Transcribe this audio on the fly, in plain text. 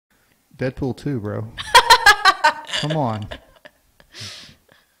Deadpool 2, bro. Come on.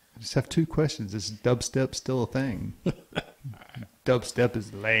 I just have 2 questions. Is dubstep still a thing? Dubstep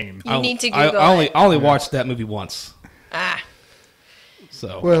is lame. You need to Google it. I only watched that movie once.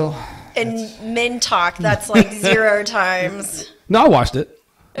 So. Well. And Men Talk, that's like 0 times. No, I watched it.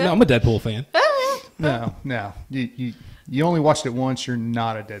 No, I'm a Deadpool fan. No. You only watched it once. You're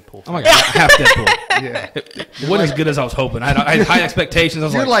not a Deadpool fan. Oh my God, half Deadpool. Yeah. It wasn't as good as I was hoping. I had high expectations. I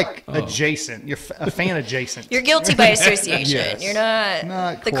was You're like adjacent. You're a fan adjacent. You're guilty by association. Yes. You're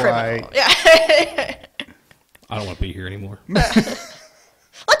not the quite. criminal. Yeah. I don't want to be here anymore.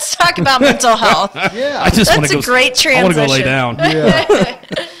 Let's talk about mental health. Yeah. That's a great transition. I want to go lay down. Yeah.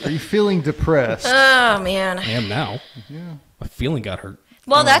 Are you feeling depressed? Oh, man. I am now. Yeah. My feeling got hurt.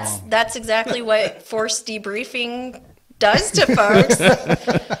 Well, that's exactly what forced debriefing does to folks.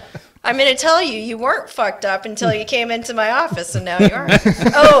 I'm going to tell you, you weren't fucked up until you came into my office, and now you are.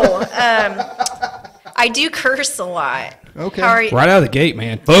 I do curse a lot. Okay. Right out of the gate,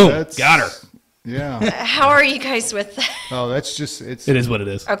 man. Boom. Got her. Yeah. How are you guys with that? Oh, that's just it is what it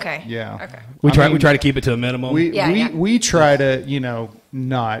is. Okay. Yeah. Okay. We try to keep it to a minimum. We try to,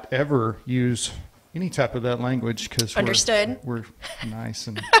 not ever use any type of that language because we're nice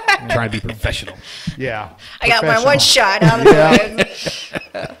and trying to be professional. Yeah. I got my one shot out of the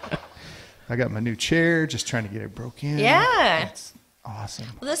way. I got my new chair, just trying to get it broken. Yeah. It's awesome.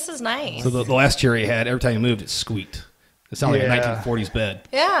 Well, this is nice. So the last chair he had, every time he moved, it squeaked. It sounded like a 1940s bed.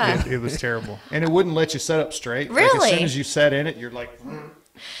 Yeah. It was terrible. And it wouldn't let you set up straight. Really? Like as soon as you sat in it, you're like...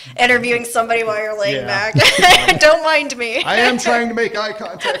 Interviewing somebody while you're laying back. Don't mind me. I am trying to make eye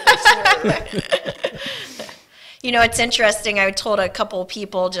contact. It's interesting. I told a couple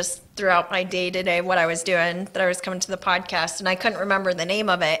people just throughout my day today what I was doing, that I was coming to the podcast, and I couldn't remember the name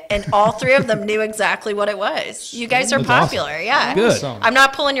of it. And all 3 of them knew exactly what it was. You guys are That's popular. Awesome. Yeah. Good. Awesome. I'm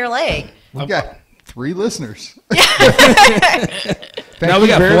not pulling your leg. We've got 3 listeners. Now we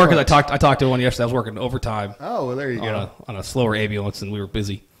got 4 because I talked to one yesterday. I was working overtime. Oh, well, there you go. On a slower ambulance, and we were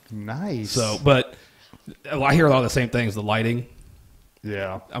busy. Nice. So, but I hear a lot of the same things. The lighting.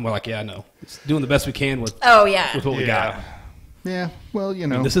 Yeah. I'm like, yeah, I know. It's doing the best we can with. With what we got. Yeah. Well, I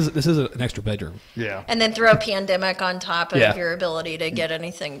mean, this is an extra bedroom. Yeah. And then throw a pandemic on top of your ability to get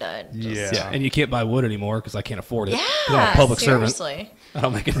anything done. Yeah. And you can't buy wood anymore because I can't afford it. Yeah. I'm a public Seriously. servant. I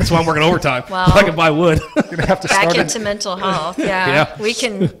don't make it. That's why I'm working overtime. Well, so I can buy wood. You're gonna have to back into mental health. Yeah. Yeah. We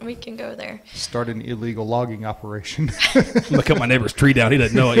can go there. Start an illegal logging operation. I'm gonna cut my neighbor's tree down. He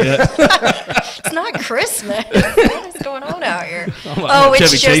doesn't know it yet. It's not Christmas. What is going on out here? Oh,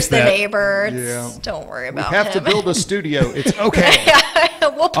 it's just the neighbor. Don't worry about him. We have to build a studio. It's okay.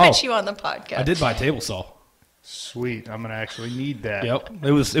 We'll put you on the podcast. I did buy a table saw. Sweet. I'm gonna actually need that. Yep.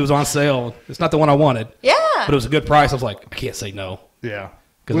 It was on sale. It's not the one I wanted. Yeah. But it was a good price. I was like, I can't say no. Yeah.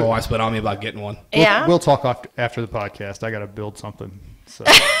 Because my wife's been on me about getting one. We'll talk after the podcast. I got to build something. So.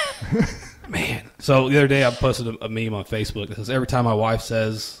 Man. So the other day I posted a meme on Facebook that says every time my wife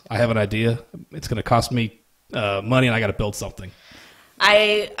says I have an idea, it's going to cost me money and I got to build something.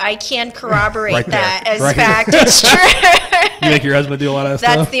 I can corroborate Right that as right fact. It's true. You make your husband do a lot of that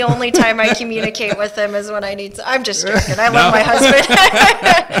stuff? That's the only time I communicate with him is when I need to. I'm just joking. I love my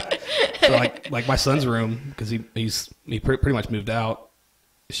husband. So like my son's room, because he pretty much moved out.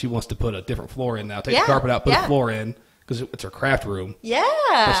 She wants to put a different floor in now. Take the carpet out, put a floor in, because it's her craft room. Yeah.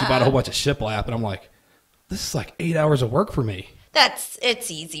 But she bought a whole bunch of shiplap, and I'm like, this is like 8 hours of work for me.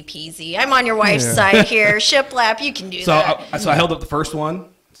 It's easy peasy. I'm on your wife's side here. Shiplap, you can do that. So I held up the first one.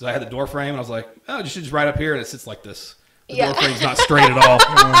 So I had the door frame, and I was like, oh, you should just right up here, and it sits like this. The door frame's not straight at all.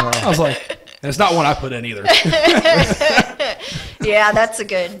 I was like, and it's not one I put in either. Yeah, that's a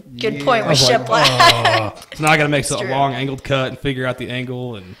good point with shiplap. So now I got to make a long angled cut and figure out the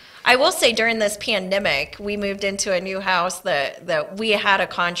angle. And I will say during this pandemic, we moved into a new house that we had a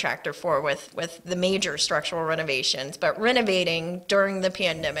contractor for with the major structural renovations. But renovating during the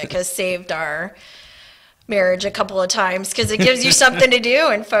pandemic has saved our marriage a couple of times because it gives you something to do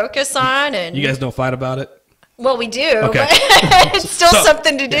and focus on. And you guys don't fight about it? Well, we do, okay. But it's still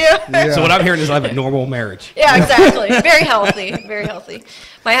something to do. Yeah. So what I'm hearing is I have a normal marriage. Yeah, exactly. Very healthy. Very healthy.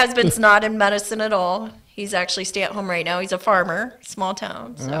 My husband's not in medicine at all. He's actually stay-at-home right now. He's a farmer, small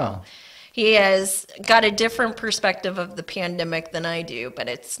town. So he has got a different perspective of the pandemic than I do, but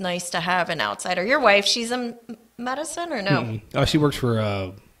it's nice to have an outsider. Your wife, she's in medicine or no? Mm-hmm. Oh, she works for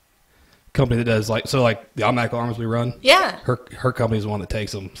a company that does like the automatic alarms we run. Yeah. Her company is the one that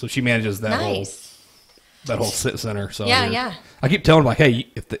takes them. So she manages that whole sit center. So yeah. I keep telling them like, hey,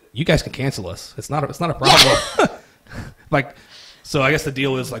 you guys can cancel us. It's not a problem. Like, so I guess the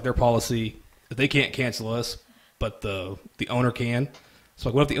deal is like their policy that they can't cancel us, but the owner can. So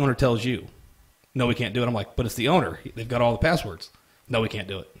like, what if the owner tells you, no, we can't do it? I'm like, but it's the owner. They've got all the passwords. No, we can't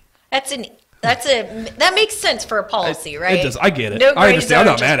do it. That makes sense for a policy, right? It does. I get it. No I understand.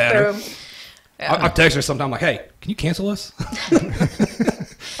 I'm gray not zone, mad at her. just boom. Yeah. I've texted her sometime like, hey, can you cancel us?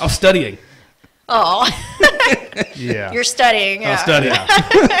 I was studying. Oh, Yeah. you're studying. I was Yeah.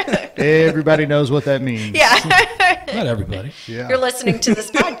 studying. Everybody knows what that means. Yeah. Not everybody. Yeah. You're listening to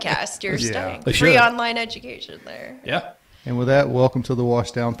this podcast. You're Yeah. studying. They Free should. online education there. Yeah. And with that, welcome to the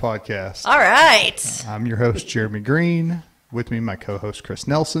Washdown podcast. All right. I'm your host, Jeremy Green. With me, my co-host, Chris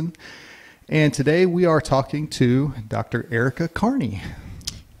Nelson. And today we are talking to Dr. Erica Carney.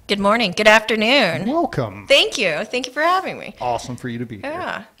 Good morning. Good afternoon. Welcome. Thank you. Thank you for having me. Awesome for you to be here.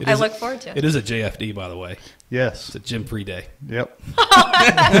 Yeah. It I is- look forward to it. It is a JFD, by the way. Yes. It's a gym-free day. Yep.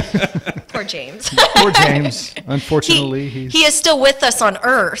 Poor James. Poor James. Unfortunately, he's... He is still with us on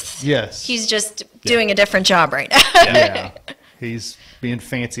Earth. Yes. He's just doing a different job right now. Yeah. He's being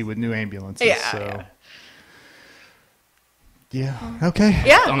fancy with new ambulances. Yeah, So. Yeah. Okay.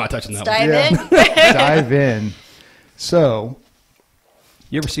 Yeah. I'm not touching that Let's one. dive in. Dive in. So,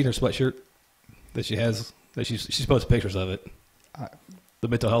 You ever seen her sweatshirt that she has? That she's posted pictures of it. The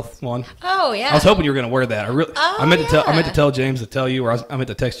mental health one. Oh, yeah. I was hoping you were going to wear that. I meant to yeah. tell James to tell you, or I meant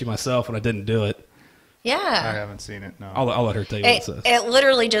to text you myself, and I didn't do it. I Yeah. haven't seen it. No. I'll let her tell you what it says. It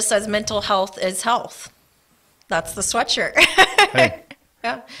literally just says mental health is health. That's the sweatshirt. Hey,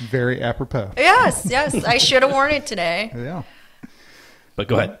 Yeah. very apropos. Yes, yes. I should have worn it today. Yeah. But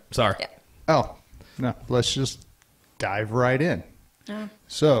go ahead. Sorry. Yeah. Oh, no. Let's just dive right in. Yeah.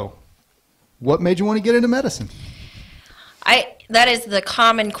 So, what made you want to get into medicine? That is the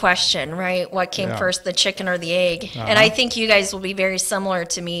common question, right? What came Yeah. first, the chicken or the egg? And I think you guys will be very similar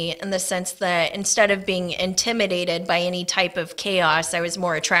to me in the sense that instead of being intimidated by any type of chaos, I was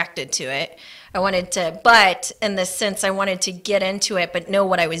more attracted to it. But in the sense, I wanted to get into it, but know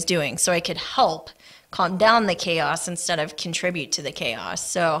what I was doing so I could help calm down the chaos instead of contribute to the chaos.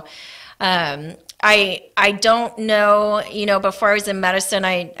 So, I don't know, before I was in medicine,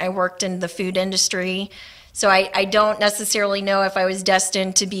 I worked in the food industry. So I don't necessarily know if I was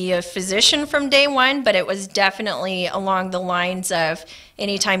destined to be a physician from day one, but it was definitely along the lines of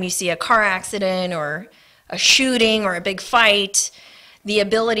anytime you see a car accident or a shooting or a big fight, the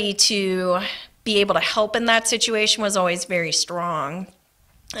ability to be able to help in that situation was always very strong.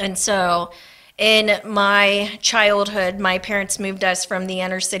 And so in my childhood, my parents moved us from the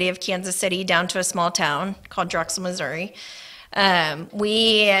inner city of Kansas City down to a small town called Drexel, Missouri.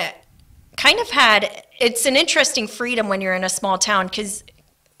 We kind of it's an interesting freedom when you're in a small town because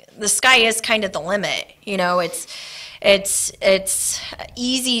the sky is kind of the limit. It's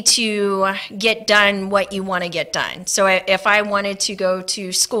easy to get done what you want to get done. So if I wanted to go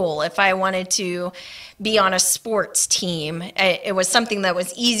to school, if I wanted to be on a sports team, it was something that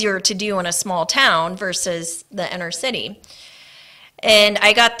was easier to do in a small town versus the inner city. And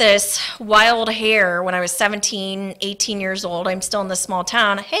I got this wild hair when I was 17, 18 years old. I'm still in this small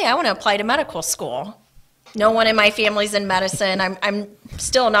town. Hey, I want to apply to medical school. No one in my family's in medicine. I'm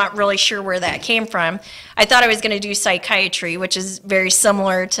still not really sure where that came from. I thought I was going to do psychiatry, which is very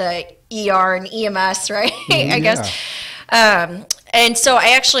similar to ER and EMS, right? I guess. And so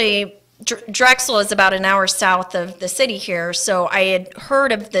I actually, Drexel is about an hour south of the city here. So I had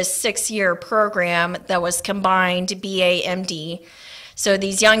heard of this 6-year program that was combined BA, MD. So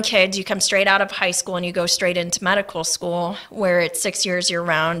these young kids, you come straight out of high school and you go straight into medical school where it's 6 years year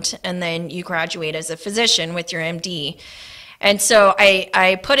round, and then you graduate as a physician with your MD. And so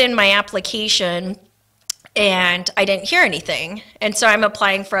I put in my application and I didn't hear anything. And so I'm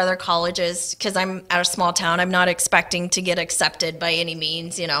applying for other colleges because I'm at a small town. I'm not expecting to get accepted by any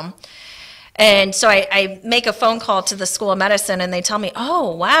means, And so I make a phone call to the School of Medicine, and they tell me,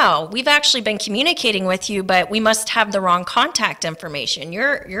 oh, wow, we've actually been communicating with you, but we must have the wrong contact information.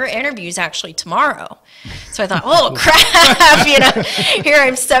 Your interview's actually tomorrow. So I thought, oh, crap, here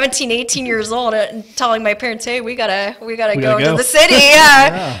I'm 17, 18 years old and telling my parents, hey, we gotta go to the city.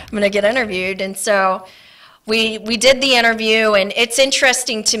 Yeah. I'm going to get interviewed. And so we did the interview, and it's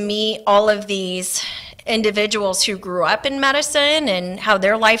interesting to meet all of these individuals who grew up in medicine and how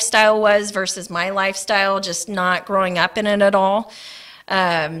their lifestyle was versus my lifestyle, just not growing up in it at all.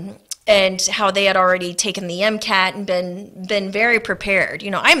 And and how they had already taken the MCAT and been very prepared. You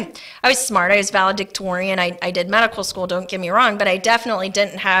know, I was smart. I was valedictorian. I did medical school, don't get me wrong, but I definitely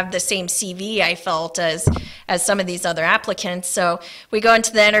didn't have the same CV I felt as some of these other applicants. So we go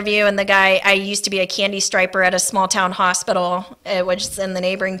into the interview, and the guy, I used to be a candy striper at a small town hospital, which is in the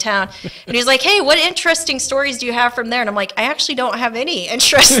neighboring town. And he's like, hey, what interesting stories do you have from there? And I'm like, I actually don't have any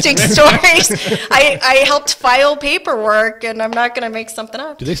interesting stories. I helped file paperwork, and I'm not going to make something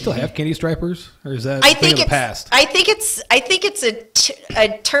up. Do they still have candy stripers, or is that I think the past? I think it's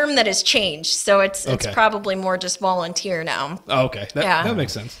a term that has changed, so it's probably more just volunteer now. Oh, okay, that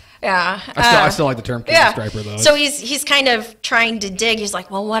makes sense. Yeah, I still like the term candy striper though. So he's kind of trying to dig. He's like,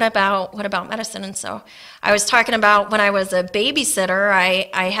 well, what about medicine? And so I was talking about when I was a babysitter,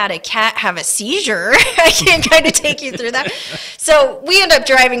 I had a cat have a seizure. I can kind of take you through that. So we end up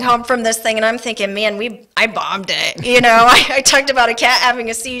driving home from this thing, and I'm thinking, man, I bombed it. You know, I talked about a cat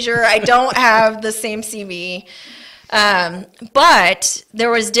having a seizure. I don't have the same CV. But there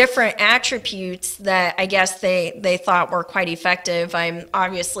was different attributes that I guess they thought were quite effective. I'm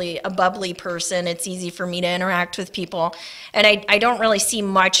obviously a bubbly person. It's easy for me to interact with people. And I don't really see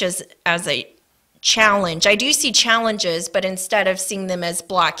much as a challenge. I do see challenges, but instead of seeing them as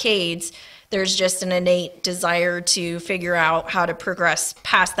blockades, there's just an innate desire to figure out how to progress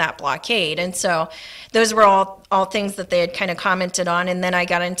past that blockade. And so those were all things that they had kind of commented on. And then I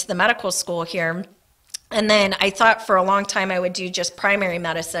got into the medical school here. And then I thought for a long time I would do just primary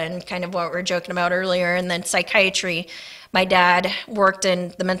medicine, kind of what we were joking about earlier, and then psychiatry. My dad worked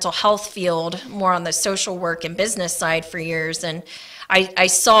in the mental health field, more on the social work and business side for years, and I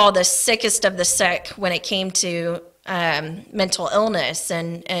saw the sickest of the sick when it came to mental illness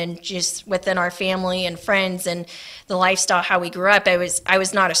and just within our family and friends and the lifestyle, how we grew up. I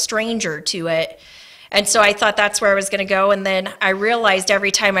was not a stranger to it. And so I thought that's where I was going to go. And then I realized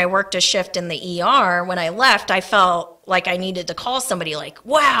every time I worked a shift in the ER, when I left, I felt like I needed to call somebody like,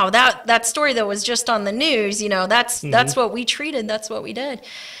 wow, that story that was just on the news, you know, that's what we treated. That's what we did.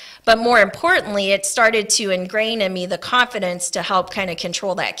 But more importantly, it started to ingrain in me the confidence to help kind of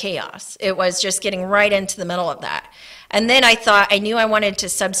control that chaos. It was just getting right into the middle of that. And then I knew I wanted to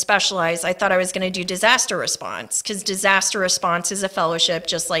subspecialize. I thought I was going to do disaster response, because disaster response is a fellowship,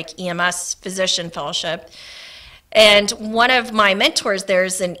 just like EMS Physician Fellowship. And one of my mentors there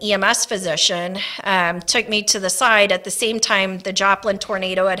is an EMS physician, took me to the side at the same time the Joplin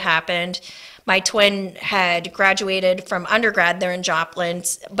tornado had happened. My twin had graduated from undergrad there in Joplin,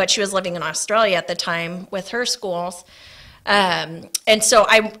 but she was living in Australia at the time with her schools. And so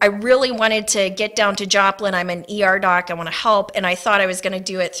I really wanted to get down to Joplin. I'm an ER doc. I want to help. And I thought I was going to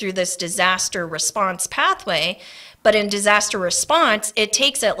do it through this disaster response pathway. But in disaster response, it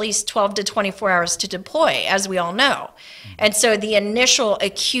takes at least 12 to 24 hours to deploy, as we all know. And so the initial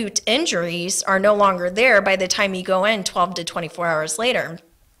acute injuries are no longer there by the time you go in 12 to 24 hours later.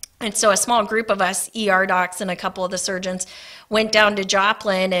 And so a small group of us, ER docs and a couple of the surgeons, went down to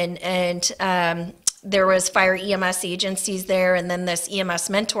Joplin, and there was fire EMS agencies there, and then this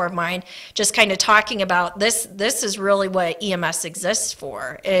EMS mentor of mine just kind of talking about this is really what EMS exists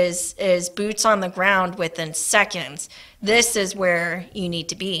for, is boots on the ground within seconds. This is where you need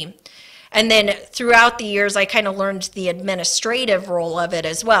to be. And then throughout the years, I kind of learned the administrative role of it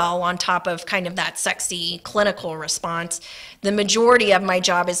as well, on top of kind of that sexy clinical response. The majority of my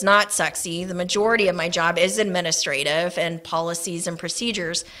job is not sexy. The majority of my job is administrative and policies and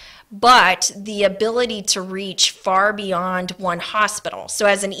procedures, but the ability to reach far beyond one hospital. So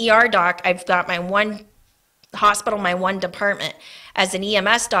as an ER doc, I've got my one hospital, my one department. As an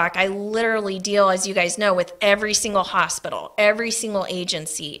EMS doc, I literally deal, as you guys know, with every single hospital, every single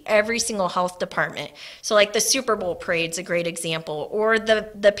agency, every single health department. So like the Super Bowl parade's a great example, or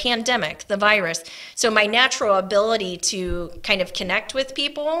the pandemic, the virus. So my natural ability to kind of connect with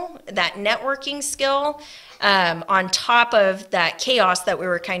people, that networking skill, on top of that chaos that we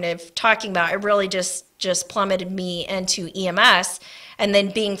were kind of talking about, it really just plummeted me into EMS. And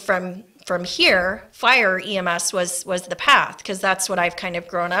then being from here, fire EMS was the path, because that's what I've kind of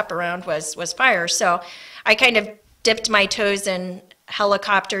grown up around was fire. So I kind of dipped my toes in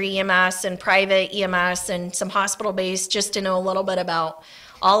helicopter EMS and private EMS and some hospital-based, just to know a little bit about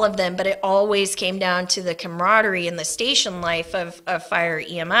all of them. But it always came down to the camaraderie and the station life of fire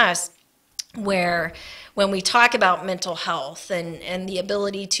EMS, where when we talk about mental health and the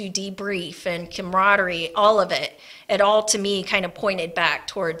ability to debrief and camaraderie, all of it, it all to me kind of pointed back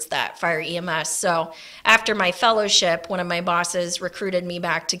towards that fire EMS. So after my fellowship, one of my bosses recruited me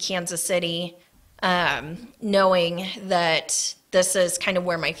back to Kansas City, knowing that this is kind of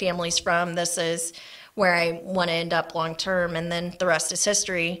where my family's from. This is where I want to end up long term, and then the rest is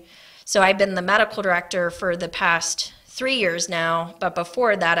history. So I've been the medical director for the past 3 years now, but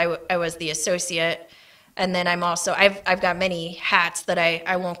before that I was the associate. And then I've got many hats that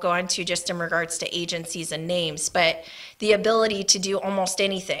I won't go into just in regards to agencies and names, but the ability to do almost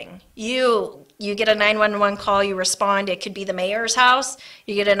anything. You get a 911 call, you respond, it could be the mayor's house.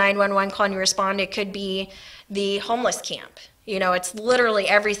 You get a 911 call and you respond, it could be the homeless camp. It's literally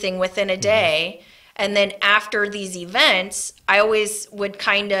everything within a day. And then after these events, I always would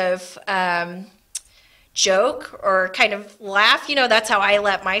kind of joke or kind of laugh. That's how I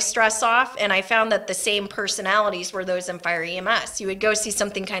let my stress off. And I found that the same personalities were those in fire EMS. You would go see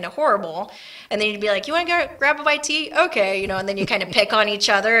something kind of horrible, and then you'd be like, you want to go grab a bite of tea? Okay. And then you kind of pick on each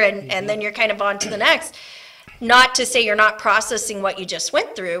other, and then you're kind of on to the next. Not to say you're not processing what you just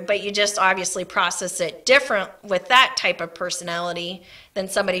went through, but you just obviously process it different with that type of personality than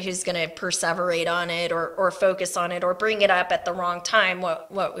somebody who's going to perseverate on it or focus on it or bring it up at the wrong time,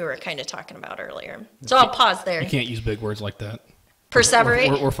 what we were kind of talking about earlier. So I'll pause there. You can't use big words like that. Perseverate?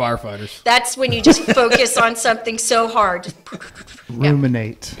 We're firefighters. That's when you just focus on something so hard.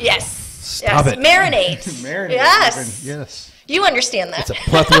 Ruminate. Yes. Stop it. Marinate. Marinate. Yes. Even. Yes. You understand that. It's a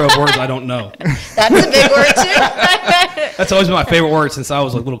plethora of words I don't know. That's a big word, too. That's always been my favorite word since I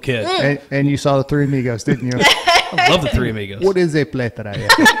was a little kid. And you saw the Three Amigos, didn't you? I love the Three Amigos. What is a plethora?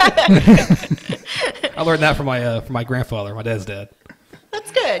 I learned that from my grandfather, my dad's dad.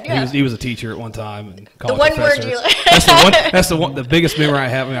 That's good, yeah. He was a teacher at one time and The one word you That's the biggest memory I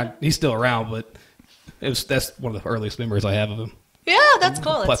have. I mean, he's still around, but that's one of the earliest memories I have of him. Yeah, that's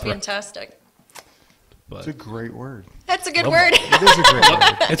cool. That's Plethora. fantastic. It's a great word. That's a good word. It is a great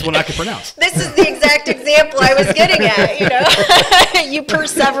word. It's one I can pronounce. This is the exact example I was getting at, you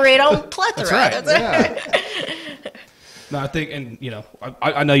perseverate on plethora. That's right. Yeah. No, I think, and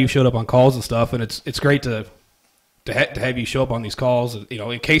I know you showed up on calls and stuff, and it's great to have you show up on these calls,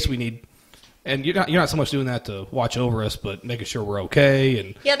 in case we need. And you're not so much doing that to watch over us, but making sure we're okay,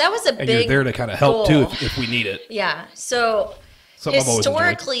 and Yeah, that was a big you're there to kind of help goal. too if we need it. Yeah. So Something I've always enjoyed.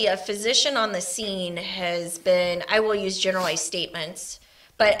 historically, a physician on the scene has been, I will use generalized statements,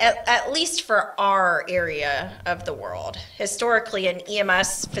 but at least for our area of the world, historically, an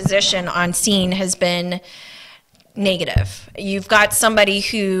EMS physician on scene has been negative. You've got somebody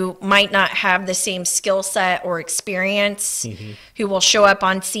who might not have the same skill set or experience, who will show up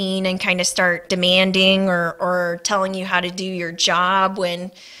on scene and kind of start demanding or telling you how to do your job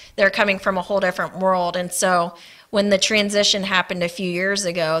when they're coming from a whole different world. And so when the transition happened a few years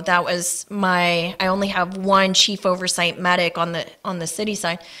ago, that was I only have one chief oversight medic on the city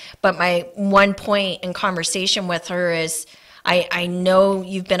side, but my one point in conversation with her is, I know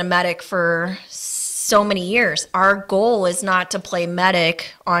you've been a medic for so many years. Our goal is not to play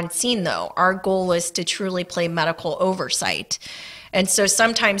medic on scene, though. Our goal is to truly play medical oversight. And so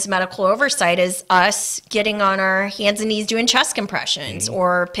sometimes medical oversight is us getting on our hands and knees doing chest compressions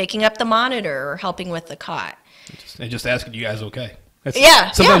or picking up the monitor or helping with the cot. And just asking you guys okay.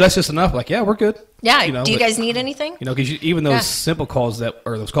 Sometimes that's just enough. Like, yeah, we're good. Yeah. Do you guys need anything? Because even those simple calls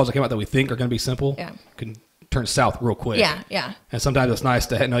those calls that came out that we think are going to be simple can turn south real quick. Yeah. And sometimes it's nice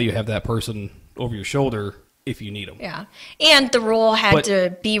to know you have that person over your shoulder if you need them. Yeah. And the role had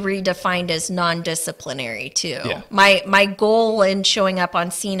to be redefined as non-disciplinary too. Yeah. My goal in showing up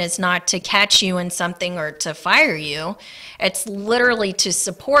on scene is not to catch you in something or to fire you. It's literally to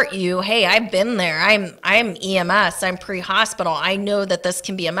support you. Hey, I've been there. I'm EMS. I'm pre-hospital. I know that this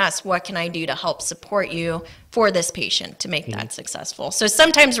can be a mess. What can I do to help support you for this patient to make that successful? So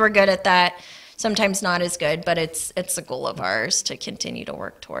sometimes we're good at that. Sometimes not as good, but it's a goal of ours to continue to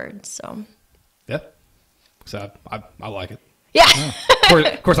work towards. So. Yeah. So I like it. Yeah.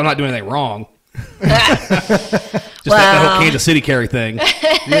 Of course, I'm not doing anything wrong. Just that whole Kansas City carry thing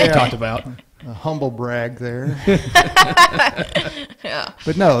we talked about. A humble brag there. Yeah.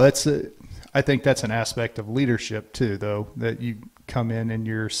 But no, I think that's an aspect of leadership too, though, that you come in and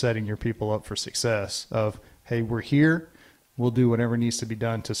you're setting your people up for success of, hey, we're here. We'll do whatever needs to be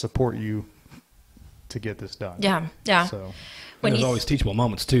done to support you to get this done. Yeah. So. And there's always teachable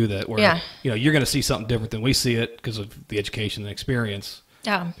moments too that where you're going to see something different than we see it because of the education and experience.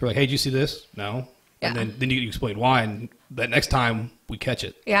 Yeah. You're like, hey, did you see this? No. Yeah. And then you explain why, and that next time we catch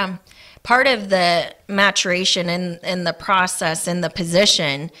it. Yeah. Part of the maturation in the process, in the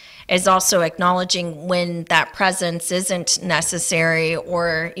position, is also acknowledging when that presence isn't necessary,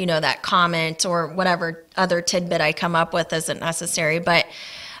 or, that comment or whatever other tidbit I come up with isn't necessary. But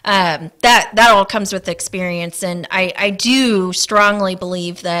that all comes with experience. And I do strongly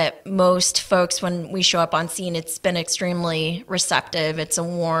believe that most folks, when we show up on scene, it's been extremely receptive. It's a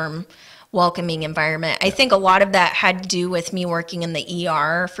warm welcoming environment. I think a lot of that had to do with me working in the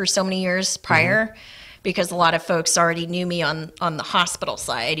ER for so many years prior, because a lot of folks already knew me on the hospital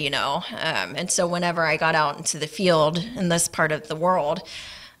side, you know. And so whenever I got out into the field in this part of the world,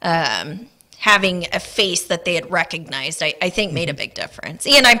 having a face that they had recognized, I think made a big difference.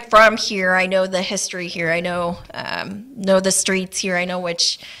 And I'm from here. I know the history here. I know the streets here. I know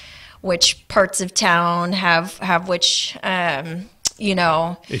which parts of town have which you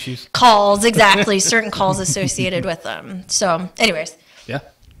know, issues, calls, exactly, certain calls associated with them. So anyways. Yeah.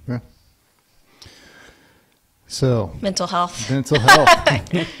 So mental health. On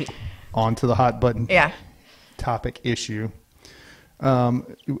to the hot button topic issue.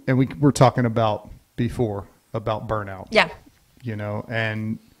 And we were talking about before about burnout. Yeah. You know,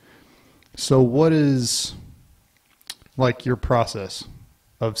 and so what is like your process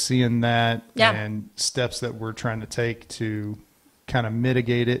of seeing that and steps that we're trying to take to kind of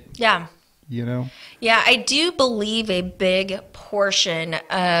mitigate it? Yeah. You know? Yeah, I do believe a big portion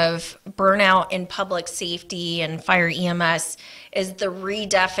of burnout in public safety and fire EMS is the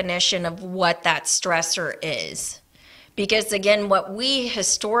redefinition of what that stressor is. Because again, what we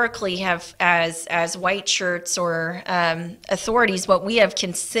historically have as white shirts or authorities, what we have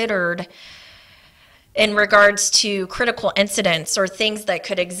considered in regards to critical incidents or things that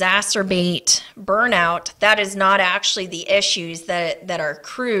could exacerbate burnout, that is not actually the issues that our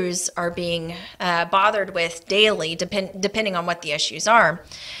crews are being bothered with daily, depending on what the issues are.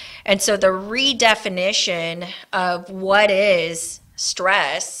 And so the redefinition of what is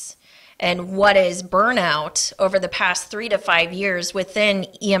stress and what is burnout over the past 3 to 5 years within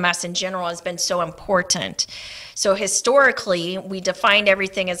EMS in general has been so important. So historically, we defined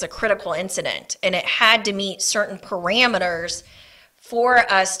everything as a critical incident, and it had to meet certain parameters for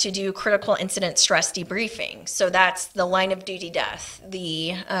us to do critical incident stress debriefing. So that's the line of duty death,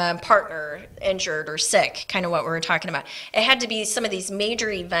 the partner injured or sick, kind of what we were talking about. It had to be some of these major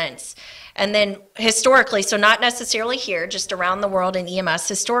events. And then historically, so not necessarily here, just around the world in EMS,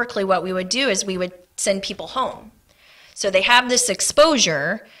 historically what we would do is we would send people home. So they have this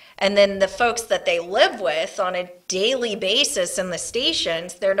exposure, and then the folks that they live with on a daily basis in the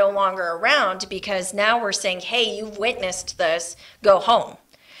stations, they're no longer around because now we're saying, hey, you've witnessed this, go home.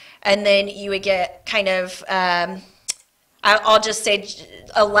 And then you would get kind of, I'll just say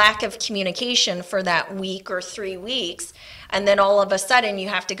a lack of communication for that week or 3 weeks. And then all of a sudden you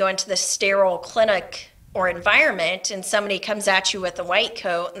have to go into the sterile clinic or environment and somebody comes at you with a white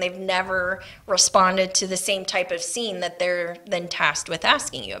coat and they've never responded to the same type of scene that they're then tasked with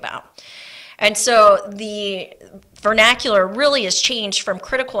asking you about. And so the vernacular really has changed from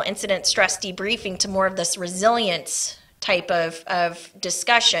critical incident stress debriefing to more of this resilience type of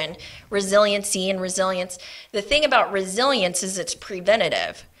discussion, resiliency and resilience. The thing about resilience is it's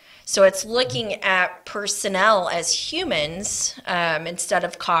preventative. So it's looking at personnel as humans instead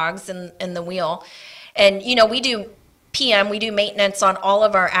of cogs in the wheel. And, you know, we do PM, we do maintenance on all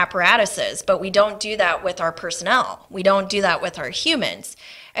of our apparatuses, but we don't do that with our personnel. We don't do that with our humans.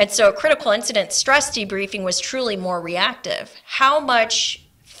 And so critical incident stress debriefing was truly more reactive. How much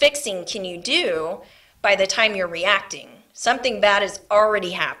fixing can you do by the time you're reacting? Something bad has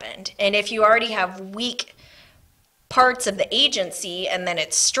already happened. And if you already have weak parts of the agency and then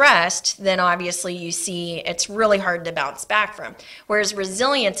it's stressed, then obviously you see it's really hard to bounce back from. Whereas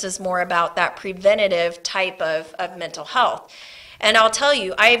resilience is more about that preventative type of mental health. And I'll tell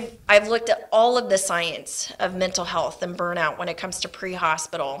you, I've looked at all of the science of mental health and burnout when it comes to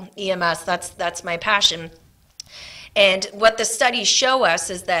pre-hospital EMS. That's my passion. And what the studies show us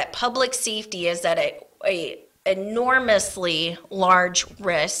is that public safety is at a enormously large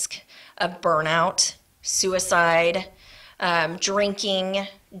risk of burnout, suicide, drinking,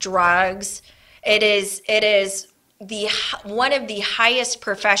 drugs. It is one of the highest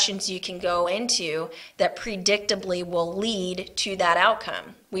professions you can go into that predictably will lead to that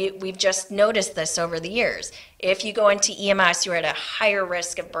outcome. We've just noticed this over the years. If you go into EMS, you're at a higher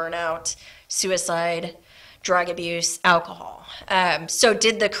risk of burnout, suicide, drug abuse, alcohol. So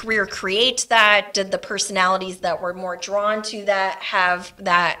did the career create that? Did the personalities that were more drawn to that have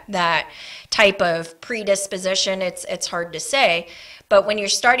that type of predisposition? It's hard to say. But when you're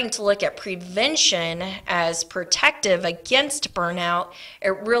starting to look at prevention as protective against burnout,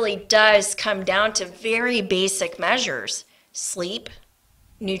 it really does come down to very basic measures: sleep,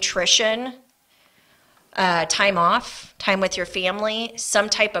 nutrition, time off, time with your family, some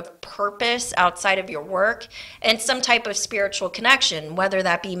type of purpose outside of your work, and some type of spiritual connection, whether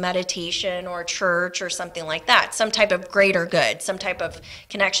that be meditation or church or something like that, some type of greater good, some type of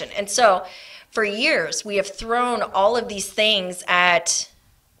connection. And so for years, we have thrown all of these things at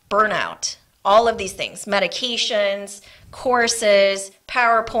burnout, all of these things, medications, courses,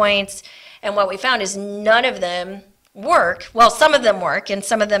 PowerPoints. And what we found is none of them work. Well, some of them work and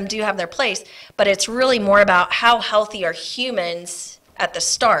some of them do have their place, but it's really more about how healthy are humans at the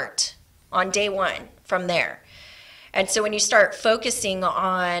start on day one from there. And so when you start focusing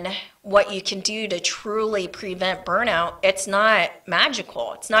on what you can do to truly prevent burnout, it's not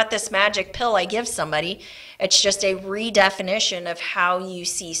magical. It's not this magic pill I give somebody. It's just a redefinition of how you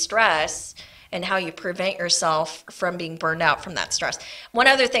see stress and how you prevent yourself from being burned out from that stress. One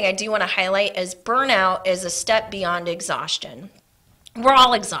other thing I do want to highlight is burnout is a step beyond exhaustion. We're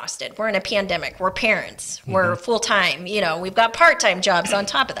all exhausted. We're in a pandemic. We're parents. We're full-time. You know, we've got part-time jobs on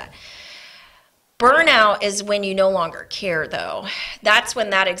top of that. Burnout is when you no longer care, though. That's when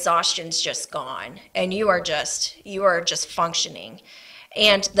that exhaustion's just gone and you are just functioning.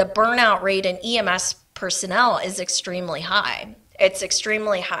 And the burnout rate in EMS personnel is extremely high. It's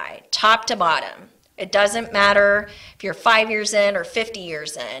extremely high, top to bottom. It doesn't matter if you're 5 years in or 50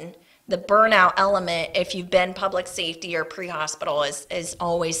 years in. The burnout element, if you've been public safety or pre-hospital, is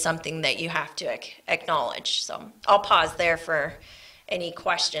always something that you have to acknowledge. So I'll pause there for any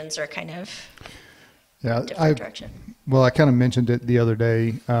questions or kind of different direction. Well, I kind of mentioned it the other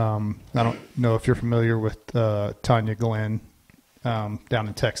day. I don't know if you're familiar with Tanya Glenn down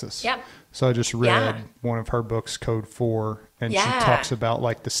in Texas. Yeah. So I just read one of her books, Code 4, and she talks about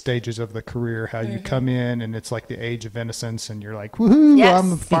like the stages of the career, how you come in and it's like the age of innocence and you're like, woohoo,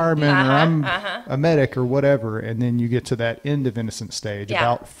 I'm a fireman or I'm a medic or whatever. And then you get to that end of innocence stage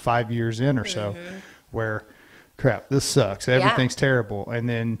about 5 years in or so where, crap, this sucks. Everything's terrible. And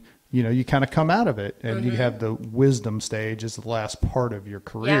then, you know, you kind of come out of it and you have the wisdom stage as the last part of your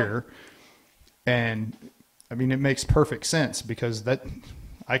career. And I mean, it makes perfect sense because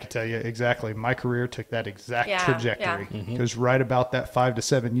I could tell you exactly. My career took that exact trajectory because right about that 5 to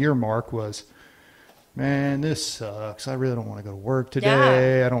 7 year mark was, man, this sucks. I really don't want to go to work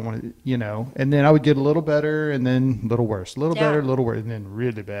today. I don't want to, you know, and then I would get a little better and then a little worse, a little better, a little worse, and then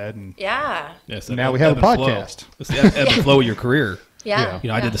really bad. And yes, now we have a podcast. It's the ebb and flow of your career. You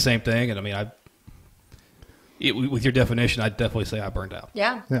know, I did the same thing. And I mean, with your definition, I'd definitely say I burned out.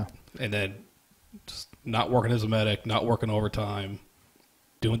 Yeah. And then just not working as a medic, not working overtime,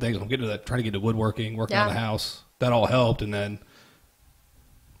 doing things. I'm getting to that, trying to get to woodworking, working on the house. That all helped, and then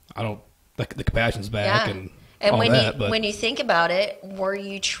the compassion's back and all when that. When you think about it, were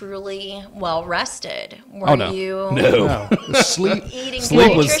you truly well rested? No. Sleep, eating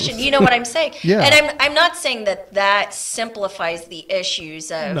good nutrition? You know what I'm saying? And I'm not saying that simplifies the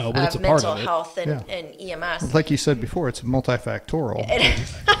issues of mental health and EMS. Like you said before, it's multifactorial.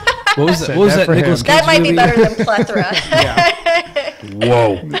 What was that Nicolas Cage That might movie? be better than plethora.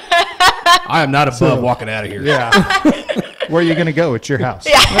 Whoa. I am not above walking out of here. Where are you going to go? It's your house.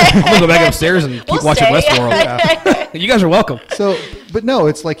 I'm going to go back upstairs and keep watching Westworld. You guys are welcome. So, but no,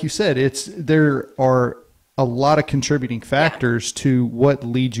 it's like you said, there are a lot of contributing factors to what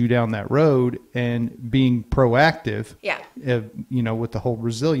leads you down that road, and being proactive, you know, with the whole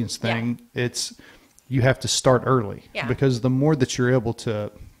resilience thing, you have to start early because the more that you're able to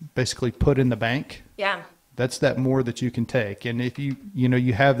basically put in the bank, that's that more that you can take. And if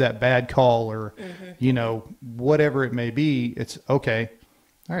you have that bad call or, you know, whatever it may be, it's okay.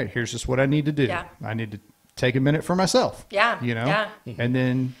 All right, here's just what I need to do. I need to take a minute for myself. You know, and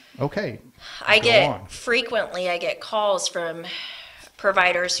then, okay. I get calls from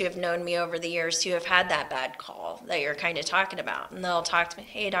providers who have known me over the years who have had that bad call that you're kind of talking about. And they'll talk to me,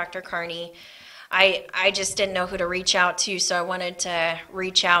 hey, Dr. Carney, I just didn't know who to reach out to, so I wanted to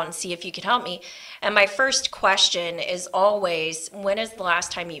reach out and see if you could help me. And my first question is always, when is the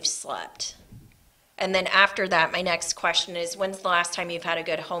last time you've slept? And then after that, my next question is, when's the last time you've had a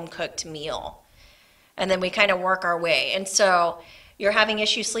good home-cooked meal? And then we kind of work our way. And so you're having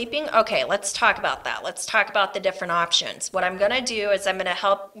issues sleeping? Okay, let's talk about that. Let's talk about the different options. What I'm going to do is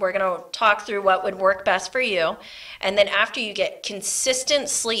we're going to talk through what would work best for you. And then after you get consistent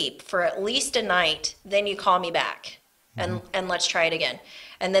sleep for at least a night, then you call me back and let's try it again.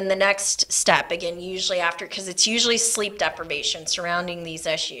 And then the next step, again, usually after, because it's usually sleep deprivation surrounding these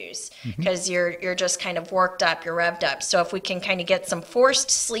issues, because you're just kind of worked up, you're revved up. So if we can kind of get some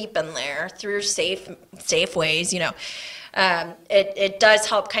forced sleep in there through safe ways, you know, it does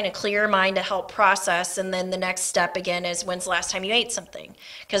help kind of clear your mind to help process. And then the next step again is, when's the last time you ate something?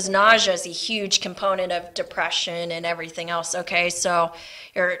 Because nausea is a huge component of depression and everything else. Okay, so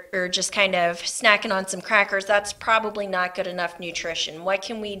you're just kind of snacking on some crackers. That's probably not good enough nutrition. What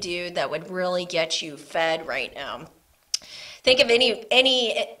can we do that would really get you fed right now? Think of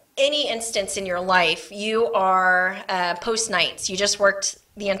any any instance in your life, you are post nights. You just worked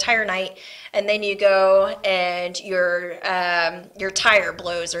the entire night, and then you go and your tire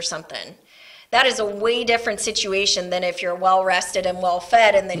blows or something. That is a way different situation than if you're well rested and well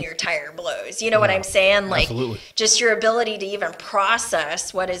fed and then your tire blows. You know what I'm saying? Like, absolutely. just your ability to even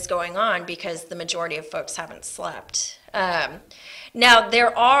process what is going on, because the majority of folks haven't slept. Now,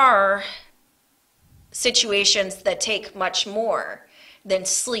 there are situations that take much more than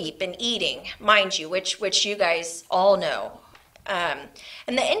sleep and eating, mind you, which you guys all know. And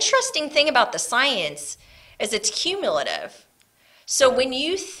the interesting thing about the science is it's cumulative. So when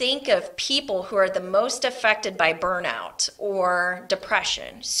you think of people who are the most affected by burnout or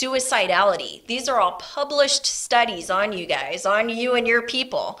depression, suicidality, these are all published studies on you guys, on you and your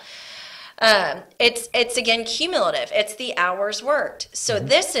people. It's again cumulative. It's the hours worked. So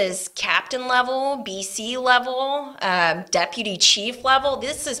this is captain level, BC level, deputy chief level.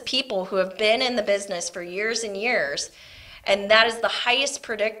 This is people who have been in the business for years and years. And that is the highest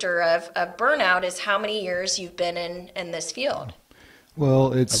predictor of burnout, is how many years you've been in this field.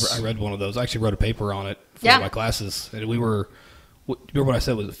 Well, I read one of those. I actually wrote a paper on it for my classes, and remember what I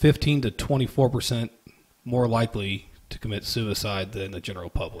said was 15 to 24% more likely to commit suicide than the general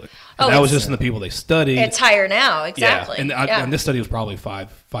public. And that was just in the people they studied. It's higher now, exactly. Yeah, and this study was probably five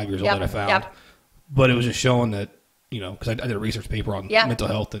years old that I found. Yep. But it was just showing that, because I did a research paper on mental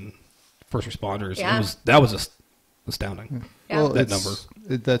health and first responders. Yeah. That was astounding. Yeah. Well, that number.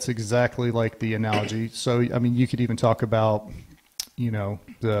 That's exactly like the analogy. So, I mean, you could even talk about,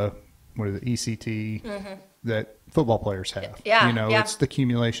 the ECT that football players have. Yeah. It's the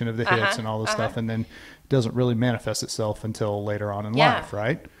accumulation of the hits and all this stuff, and then it doesn't really manifest itself until later on in life,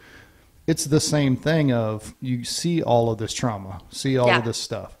 right? It's the same thing of, you see all of this trauma, see all of this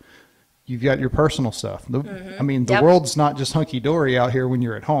stuff. You've got your personal stuff. I mean, the world's not just hunky-dory out here when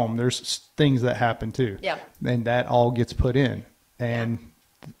you're at home. There's things that happen too. Yeah. And that all gets put in. And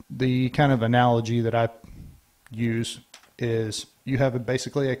the kind of analogy that I use is, you have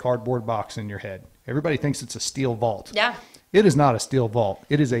basically a cardboard box in your head. Everybody thinks it's a steel vault. Yeah. It is not a steel vault.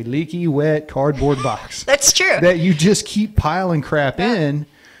 It is a leaky, wet cardboard box. That's true. That you just keep piling crap in.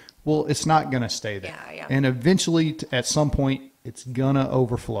 Well, it's not going to stay there. And eventually, at some point, it's going to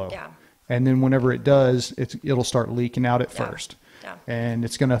overflow. And then whenever it does, it'll start leaking out at first. And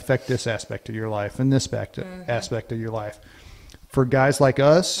it's going to affect this aspect of your life and this aspect of your life. For guys like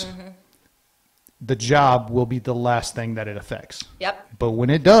us, the job will be the last thing that it affects. But when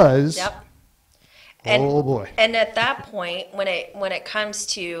it does, oh boy. And at that point, when it comes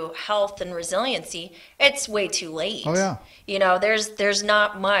to health and resiliency, it's way too late. Oh yeah. There's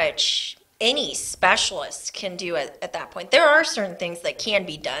not much any specialist can do at that point. There are certain things that can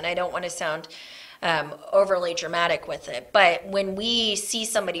be done. I don't want to sound overly dramatic with it, but when we see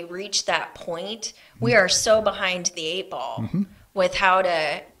somebody reach that point, we are so behind the eight ball with how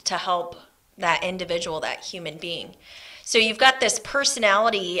to help that individual, that human being. So you've got this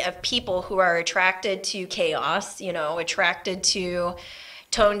personality of people who are attracted to chaos, attracted to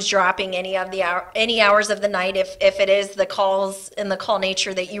tones dropping any hours of the night, if it is the calls and the call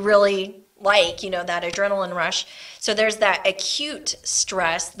nature that you really like, that adrenaline rush. So there's that acute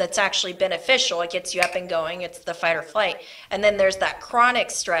stress that's actually beneficial. It gets you up and going. It's the fight or flight. And then there's that chronic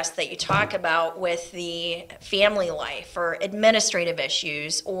stress that you talk about with the family life or administrative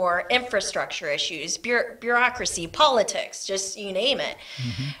issues or infrastructure issues, bureaucracy, politics, just you name it.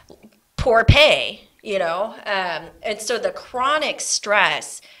 Poor pay, and so the chronic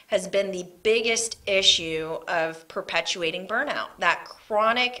stress has been the biggest issue of perpetuating burnout, that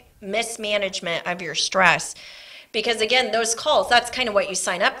chronic mismanagement of your stress. Because again, those calls, that's kind of what you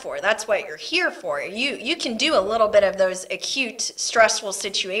sign up for. That's what you're here for. You can do a little bit of those acute stressful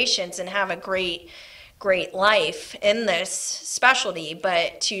situations and have a great life in this specialty,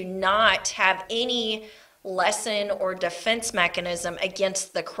 but to not have any lesson or defense mechanism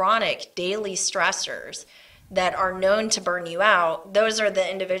against the chronic daily stressors that are known to burn you out, those are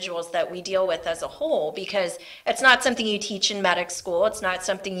the individuals that we deal with as a whole, because it's not something you teach in medic school. It's not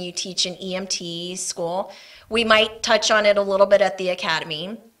something you teach in EMT school. We might touch on it a little bit at the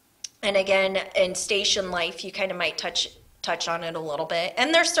academy. And again, in station life, you kind of might touch on it a little bit.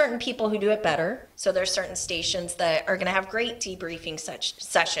 And there's certain people who do it better. So there's certain stations that are going to have great debriefing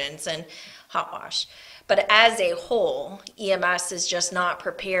sessions and hot wash. But as a whole, EMS is just not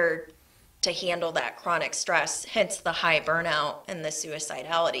prepared to handle that chronic stress, hence the high burnout and the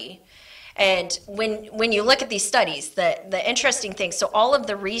suicidality. And when you look at these studies, the interesting thing, so all of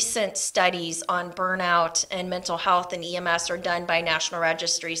the recent studies on burnout and mental health and EMS are done by National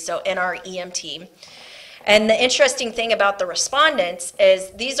Registry, so in our EMT. And the interesting thing about the respondents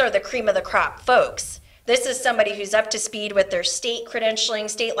is these are the cream of the crop folks. This is somebody who's up to speed with their state credentialing,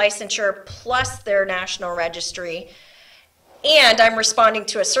 state licensure, plus their national registry. And I'm responding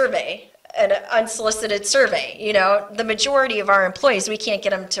to a survey, an unsolicited survey. You know, the majority of our employees, we can't get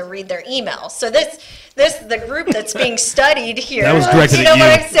them to read their emails. So the group that's being studied here. That was directed you know at you.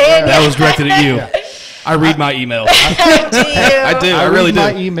 what I'm saying? That was directed at you. I read my emails. Do you? I do. I really read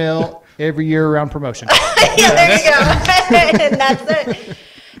do. my email every year around promotion. Yeah, there you go. And that's it.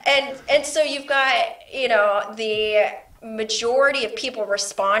 And so you've got, you know, the majority of people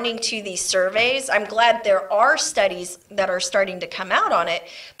responding to these surveys. I'm glad there are studies that are starting to come out on it.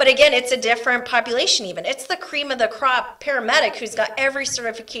 But again, it's a different population even. It's the cream of the crop paramedic who's got every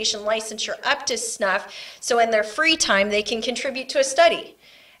certification licensure up to snuff. So in their free time, they can contribute to a study.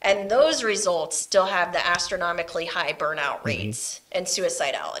 And those results still have the astronomically high burnout rates and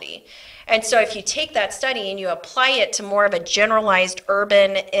suicidality. And so if you take that study and you apply it to more of a generalized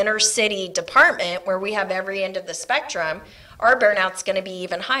urban inner city department where we have every end of the spectrum, our burnout's going to be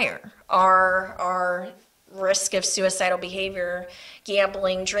even higher. Our risk of suicidal behavior,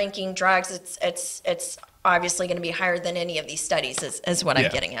 gambling, drinking, drugs, it's obviously going to be higher than any of these studies is what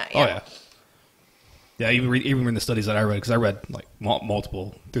I'm getting at. Yeah. Oh, yeah. Yeah, even in the studies that I read, because I read like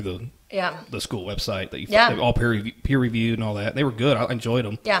multiple through the school website that they're all peer reviewed and all that. They were good. I enjoyed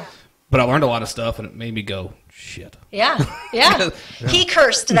them. Yeah. But I learned a lot of stuff, and it made me go, shit. Yeah. He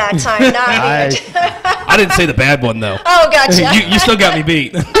cursed that time, not me. I didn't say the bad one, though. Oh, gotcha. You still got me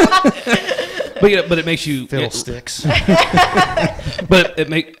beat. But it makes you... Fiddlesticks. But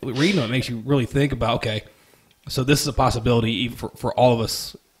reading it makes you really think about, okay, so this is a possibility even for all of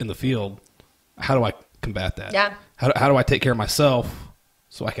us in the field. How do I combat that? Yeah. How do I take care of myself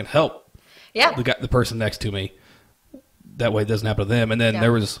so I can help the person next to me? That way it doesn't happen to them. And then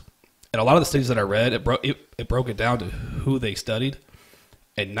there was... And a lot of the studies that I read, it broke it down to who they studied,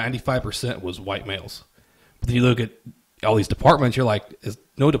 and 95% was white males. But then you look at all these departments, you're like, there's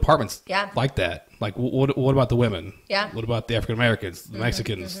no departments like that. Like, what about the women? Yeah. What about the African Americans, the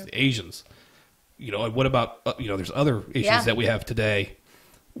Mexicans, the Asians? You know, and what about there's other issues that we have today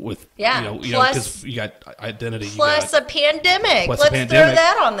with because you got identity, plus a pandemic. Plus Let's a pandemic. Throw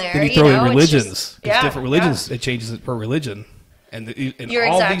that on there. Then you throw in religions. It's different religions. It changes it per religion. And You're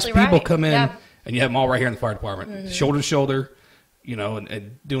all exactly these people right. come in, and you have them all right here in the fire department, shoulder to shoulder,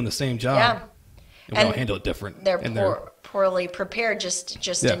 and doing the same job. Yeah. And we all handle it different. They're poorly prepared,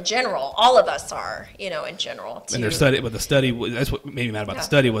 just in general. All of us are, in general. And their study, but the study, that's what made me mad about the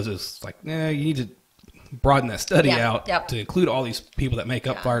study was like, you need to broaden that study out to include all these people that make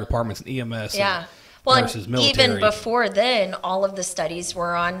up fire departments and EMS. Yeah. And nurses, military. Even before then, all of the studies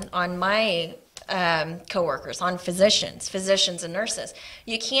were on my coworkers, on physicians and nurses.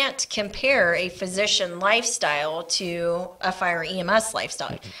 You can't compare a physician lifestyle to a fire EMS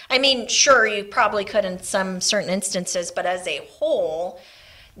lifestyle. I mean, sure, you probably could in some certain instances, but as a whole,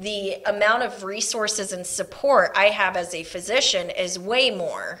 the amount of resources and support I have as a physician is way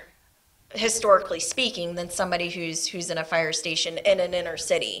more, historically speaking, than somebody who's in a fire station in an inner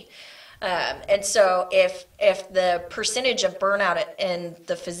city. And so if the percentage of burnout in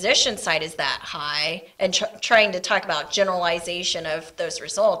the physician side is that high, and trying to talk about generalization of those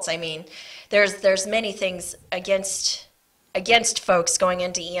results, I mean, there's many things against folks going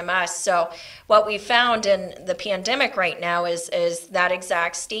into EMS. So what we found in the pandemic right now is that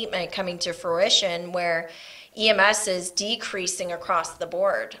exact statement coming to fruition, where EMS is decreasing across the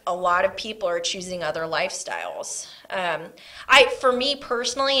board. A lot of people are choosing other lifestyles. For me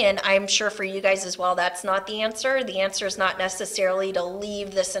personally, and I'm sure for you guys as well, that's not the answer. The answer is not necessarily to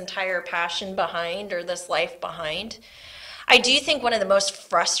leave this entire passion behind or this life behind. I do think one of the most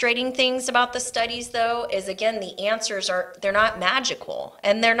frustrating things about the studies, though, is, again, the answers they're not magical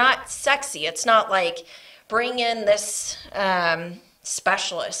and they're not sexy. It's not like bring in this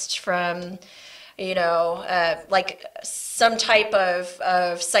specialist from, like some type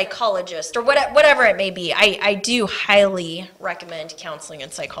of psychologist or whatever it may be. I do highly recommend counseling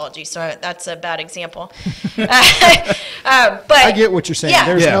and psychology, so that's a bad example. But I get what you're saying. Yeah.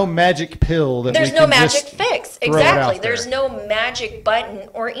 There's no magic pill that there's we no can magic just fix. throw it Exactly. out There's there. no magic button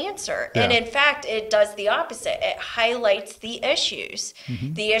or answer. Yeah. And in fact, it does the opposite. It highlights the issues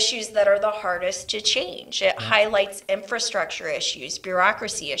that are the hardest to change. It highlights infrastructure issues,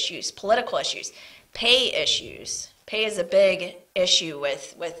 bureaucracy issues, political issues, pay issues. Pay is a big issue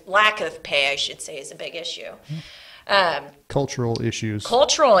with lack of pay, I should say, is a big issue. Cultural issues.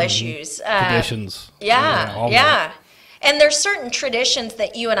 Traditions. Yeah. And there's certain traditions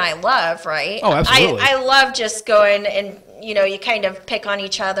that you and I love, right? Oh, absolutely. I love just going and, you know, you kind of pick on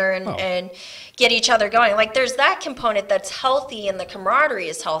each other and get each other going. Like there's that component that's healthy and the camaraderie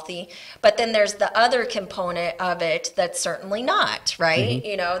is healthy, but then there's the other component of it that's certainly not, right?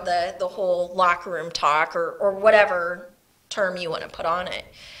 You know, the whole locker room talk or whatever term you want to put on it.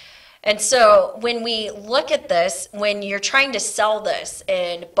 And so when we look at this, when you're trying to sell this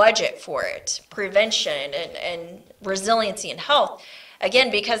and budget for it, prevention and resiliency and health, again,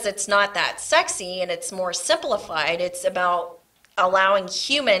 because it's not that sexy and it's more simplified, it's about allowing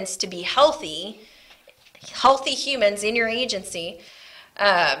humans to be healthy humans in your agency.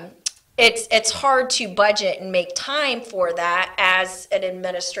 It's hard to budget and make time for that as an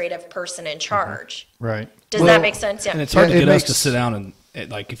administrative person in charge. Right. Does that make sense? Yeah. And it's hard to get us to sit down and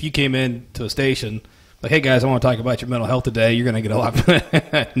like if you came in to a station, like, hey guys, I want to talk about your mental health today. You're going to get a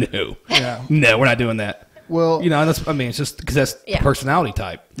lot. No. Yeah. No, we're not doing that. Well, you know, it's just because that's personality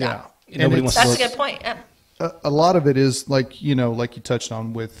type. Yeah. Nobody wants That's to a good point. Yeah. A lot of it is like, you know, like you touched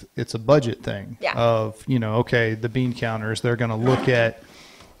on with, it's a budget thing of, you know, okay, the bean counters, they're going to look at,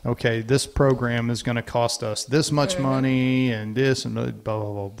 okay, this program is going to cost us this much money and this and blah,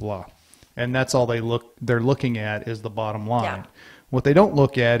 blah, blah, blah. And that's all they're looking at is the bottom line. Yeah. What they don't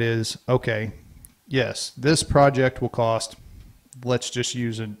look at is, okay, yes, this project will cost, let's just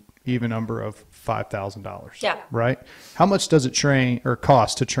use an even number of $5,000. Yeah. Right? How much does it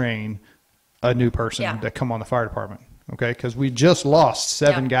cost to train a new person that come on the fire department? Okay? Because we just lost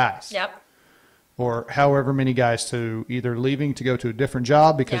 7 guys. Yep. Or however many guys to either leaving to go to a different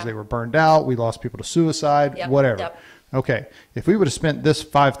job because they were burned out. We lost people to suicide, whatever. Yep. Okay. If we would have spent this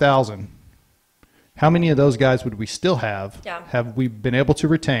 $5,000, how many of those guys would we still have? Yeah. Have we been able to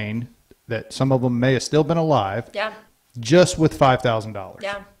retain that some of them may have still been alive? Yeah. Just with $5,000.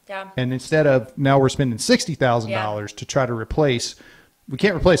 Yeah. Yeah. And instead of now we're spending $60,000 to try to replace, we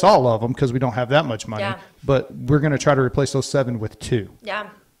can't replace all of them because we don't have that much money, but we're going to try to replace those 7 with 2. Yeah.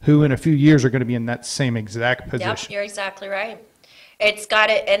 Who in a few years are going to be in that same exact position. Yep, you're exactly right. It's got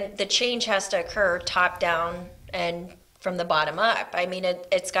to, and the change has to occur top down and from the bottom up. I mean,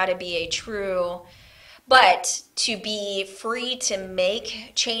 it's got to be a true, but to be free to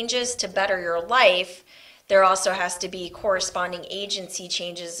make changes to better your life, there also has to be corresponding agency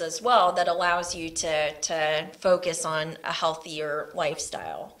changes as well that allows you to focus on a healthier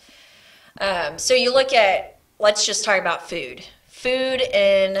lifestyle. So you look at, let's just talk about food. Food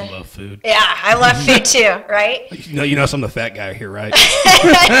and I love food. Yeah, I love food too, right? You know, I'm the fat guy here, right?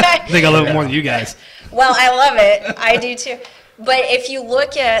 I think I love it more than you guys. Well, I love it. I do too. But if you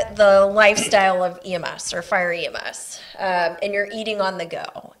look at the lifestyle of EMS or fire EMS, and you're eating on the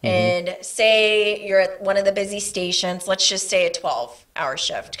go, and say you're at one of the busy stations, let's just say a 12-hour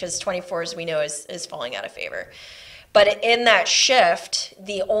shift, because 24, as we know, is falling out of favor. But in that shift,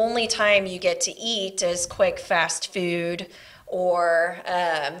 the only time you get to eat is quick, fast food, or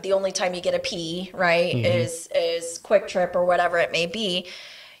the only time you get a pee, right, is Quick Trip or whatever it may be.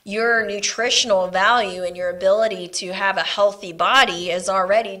 Your nutritional value and your ability to have a healthy body is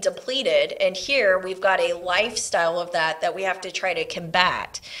already depleted. And here we've got a lifestyle of that we have to try to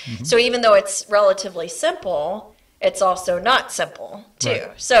combat. So even though it's relatively simple, it's also not simple too.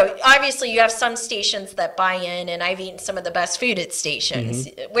 Right. So obviously you have some stations that buy in, and I've eaten some of the best food at stations,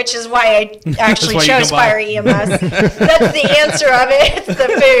 which is why I actually chose Fire EMS. That's the answer of it. It's the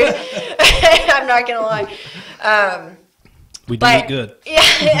food. I'm not going to lie. We do eat good.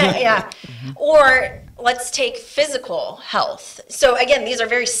 Yeah. Or let's take physical health. So again, these are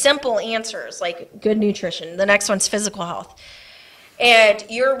very simple answers, like good nutrition. The next one's physical health. And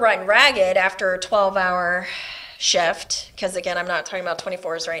you're run ragged after a 12-hour shift, because again, I'm not talking about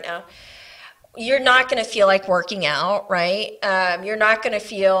 24s right now. You're not going to feel like working out, right? You're not going to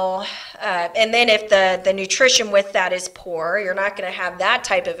feel, and then if the nutrition with that is poor, you're not going to have that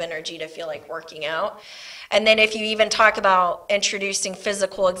type of energy to feel like working out. And then if you even talk about introducing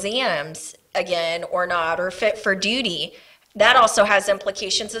physical exams again or not, or fit for duty, that also has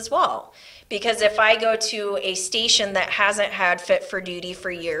implications as well. Because if I go to a station that hasn't had fit for duty for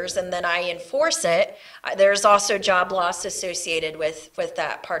years and then I enforce it, there's also job loss associated with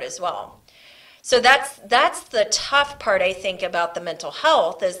that part as well. So that's the tough part, I think, about the mental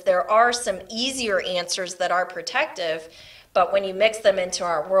health, is there are some easier answers that are protective, but when you mix them into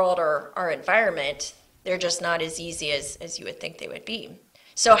our world or our environment, they're just not as easy as you would think they would be.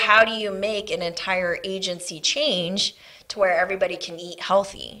 So how do you make an entire agency change to where everybody can eat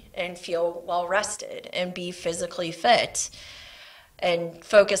healthy and feel well rested and be physically fit and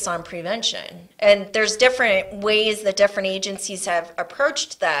focus on prevention? And there's different ways that different agencies have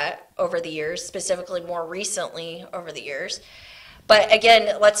approached that over the years, specifically more recently over the years. But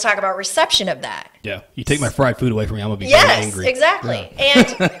again, let's talk about reception of that. Yeah. You take my fried food away from me, I'm going to be Yes, very angry. exactly. Yeah.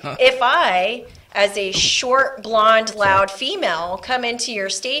 And if I, as a short, blonde, loud female, come into your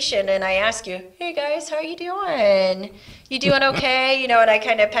station and I ask you, hey guys, how you doing? You doing okay? You know, and I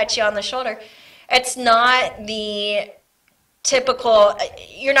kind of pet you on the shoulder. It's not the typical,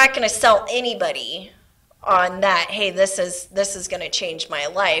 you're not going to sell anybody on that, hey, this is going to change my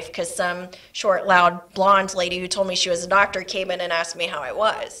life, because some short, loud, blonde lady who told me she was a doctor came in and asked me how I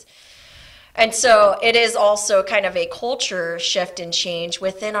was. And so it is also kind of a culture shift and change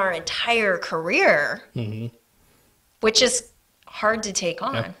within our entire career, which is hard to take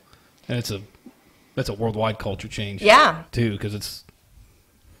on. Yeah. And that's a worldwide culture change. Yeah. Too, because it's,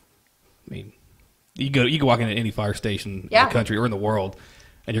 I mean, you can walk into any fire station in the country or in the world,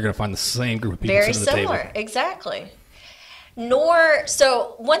 and you're going to find the same group of people very sitting at the similar, table. exactly.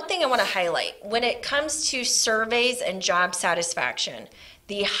 So one thing I want to highlight, when it comes to surveys and job satisfaction,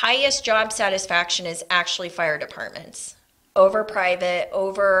 the highest job satisfaction is actually fire departments over private,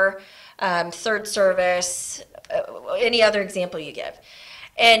 over third service, any other example you give.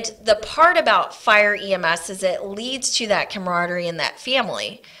 And the part about fire EMS is it leads to that camaraderie and that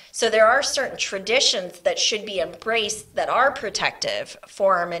family. So there are certain traditions that should be embraced that are protective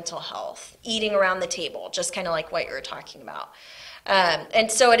for our mental health, eating around the table, just kind of like what you were talking about.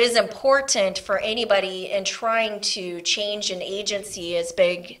 And so it is important for anybody in trying to change an agency as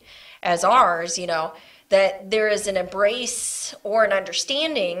big as ours, you know, that there is an embrace or an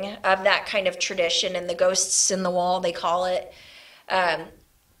understanding of that kind of tradition and the ghosts in the wall, they call it.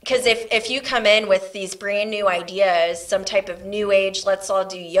 Because if you come in with these brand new ideas, some type of new age, let's all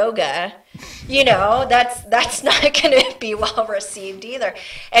do yoga, you know, that's not going to be well received either.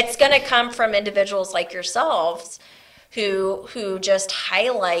 It's going to come from individuals like yourselves who just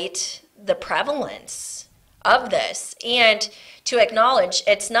highlight the prevalence of this, and to acknowledge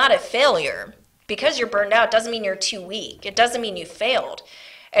it's not a failure. Because you're burned out doesn't mean you're too weak. It doesn't mean you failed.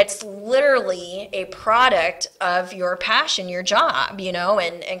 It's literally a product of your passion, your job, you know,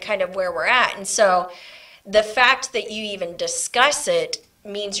 and kind of where we're at. And so the fact that you even discuss it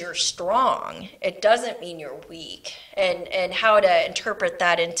means you're strong. It doesn't mean you're weak. And how to interpret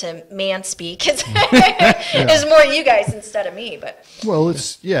that into man speak is, is more you guys instead of me. But well,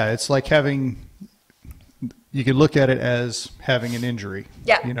 it's like having, you could look at it as having an injury,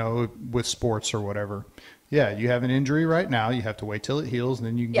 you know, with sports or whatever. Yeah, you have an injury right now. You have to wait till it heals, and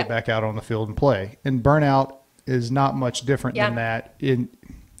then you can get back out on the field and play. And burnout is not much different than that.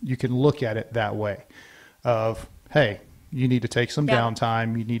 You can look at it that way of, hey, you need to take some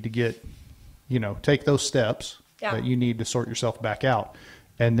downtime. You need to get, you know, take those steps that you need to sort yourself back out.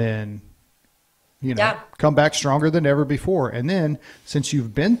 And then, you know, come back stronger than ever before. And then since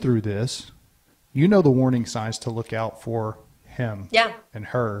you've been through this, you know the warning signs to look out for him and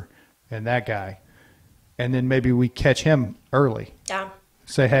her and that guy. And then maybe we catch him early. Yeah.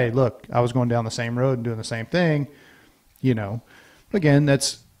 Say, hey, look, I was going down the same road and doing the same thing. You know, again,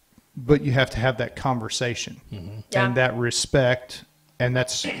 but you have to have that conversation and that respect. And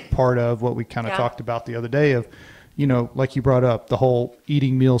that's part of what we kind of talked about the other day of, you know, like you brought up, the whole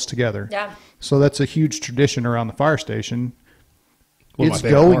eating meals together. Yeah. So that's a huge tradition around the fire station. It's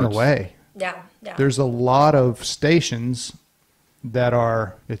going away. Yeah. Yeah. There's a lot of stations that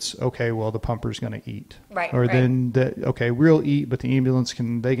are, it's okay, well, the pumper's going to eat. Right. Or then, okay, we'll eat, but the ambulance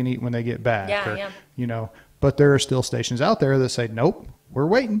they can eat when they get back. Yeah, or, you know, but there are still stations out there that say, nope, we're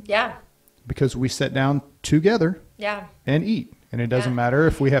waiting. Yeah. Because we sit down together and eat. And it doesn't matter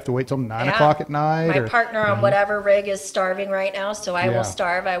if we have to wait till 9 o'clock at night. My partner on whatever rig is starving right now, so I will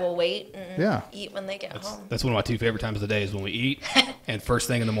starve. I will wait and eat when they get home. That's one of my two favorite times of the day is when we eat and first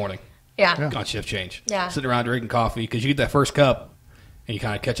thing in the morning. Yeah. On shift change. Yeah. Sitting around drinking coffee because you get that first cup and you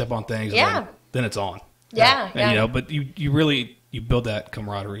kind of catch up on things. And then it's on. Yeah. And, you know, but you really build that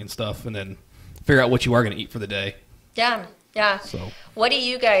camaraderie and stuff and then figure out what you are going to eat for the day. Yeah. Yeah. So what do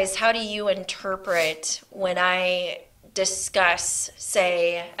you guys, how do you interpret when I discuss,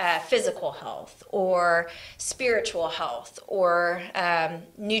 say, physical health or spiritual health or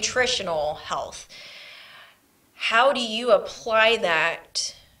nutritional health? How do you apply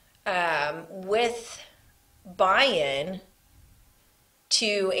that with buy-in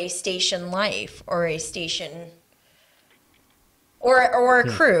to a station life or a station or a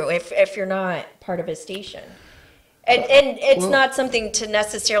crew if you're not part of a station? And it's not something to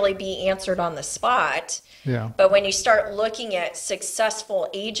necessarily be answered on the spot. Yeah. But when you start looking at successful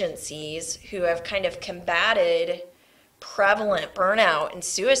agencies who have kind of combated prevalent burnout and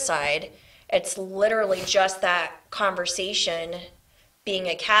suicide, it's literally just that conversation being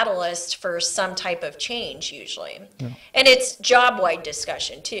a catalyst for some type of change usually. And it's job-wide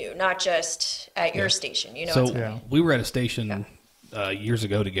discussion too, not just at your station, you know. So we were at a station years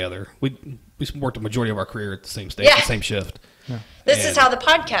ago together. We worked the majority of our career at the same station, the same shift. This is how the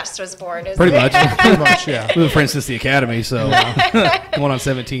podcast was born, isn't Pretty it? much. Pretty much, yeah. We've been friends since the academy, so going on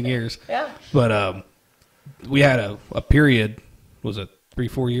 17 years. Yeah. But we had a period, was it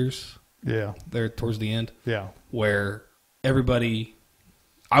 3-4 years? Yeah. There towards the end. Yeah. Where everybody,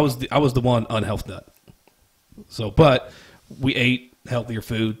 I was the one unhealth nut. So, but we ate healthier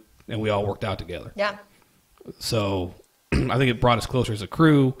food and we all worked out together. Yeah. So I think it brought us closer as a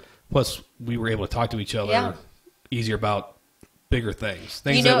crew. Plus, we were able to talk to each other easier about bigger things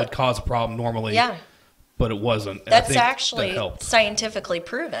that would cause a problem normally. Yeah. But it wasn't. And That's actually scientifically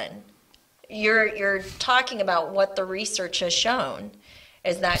proven. You're talking about what the research has shown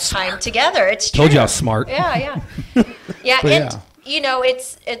is that time together. It's true. Told you I was smart. Yeah. And you know,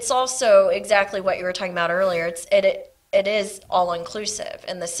 it's also exactly what you were talking about earlier. It is all inclusive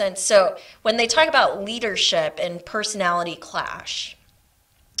in the sense. So when they talk about leadership and personality clash,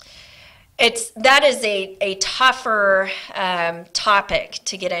 that is a tougher topic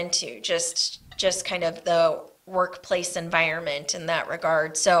to get into. Just kind of the workplace environment in that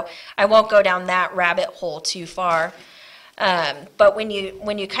regard. So I won't go down that rabbit hole too far. But when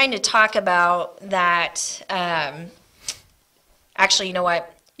you kind of talk about that, actually, you know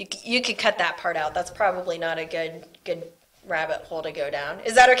what? You could cut that part out. That's probably not a good rabbit hole to go down.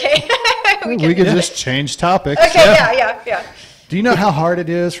 Is that okay? we could just change topics. Okay, yeah. Do you know how hard it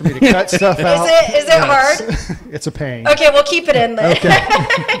is for me to cut stuff out? Is it hard? It's a pain. Okay, we'll keep it in then. Okay.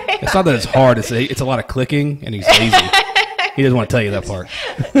 It's not that it's hard. It's a lot of clicking, and he's lazy. He doesn't want to tell you that part.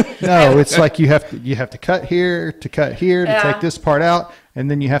 No, it's like you have to cut here, to take this part out, and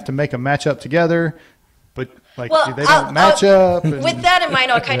then you have to make them match up together. But they don't match up. With that in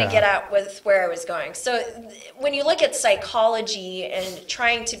mind, I'll kind of get at with where I was going. So when you look at psychology and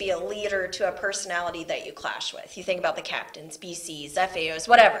trying to be a leader to a personality that you clash with, you think about the captains, BCs, FAOs,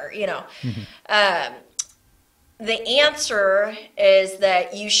 whatever, you know. The answer is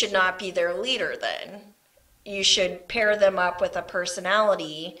that you should not be their leader then. You should pair them up with a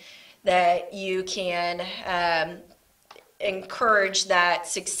personality that you can encourage that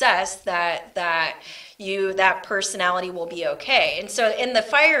success, that personality will be okay. And so in the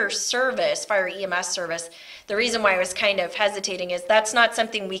fire EMS service, the reason why I was kind of hesitating is that's not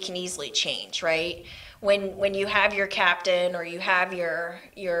something we can easily change, right? When you have your captain or you have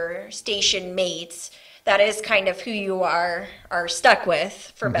your station mates, that is kind of who you are stuck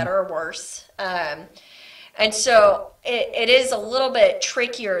with, for better or worse. And so it is a little bit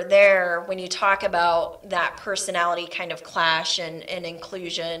trickier there when you talk about that personality kind of clash and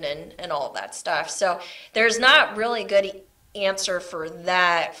inclusion and all of that stuff. So there's not really good answer for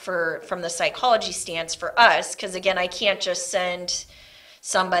that from the psychology stance for us, because again, I can't just send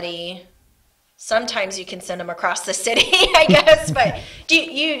somebody. Sometimes you can send them across the city, I guess, but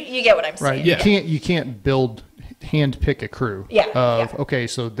you get what I'm saying? Right. You can't handpick a crew. Okay,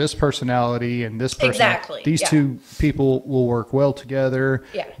 so this personality and this person, these two people will work well together.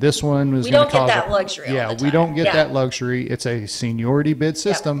 This one was going to cause. We don't get that luxury. Yeah, we don't get that luxury. It's a seniority bid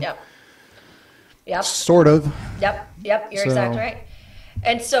system. Yep. Sort of. Yep. You're exactly right.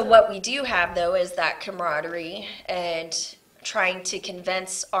 And so what we do have though is that camaraderie and trying to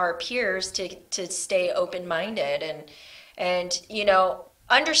convince our peers to stay open-minded and you know,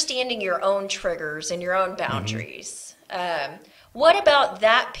 understanding your own triggers and your own boundaries. What about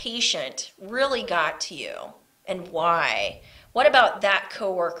that patient really got to you and why? What about that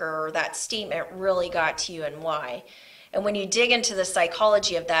coworker or that statement really got to you and why? And when you dig into the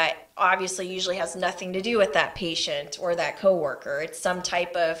psychology of that, obviously usually has nothing to do with that patient or that coworker. It's some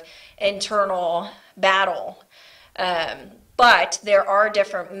type of internal battle. But there are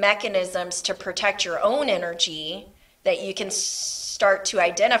different mechanisms to protect your own energy that you can start to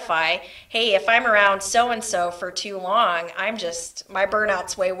identify. Hey, if I'm around so-and-so for too long, my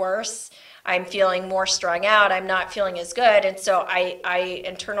burnout's way worse. I'm feeling more strung out. I'm not feeling as good. And so I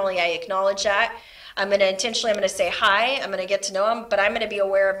internally acknowledge that. I'm going to say hi. I'm going to get to know them, but I'm going to be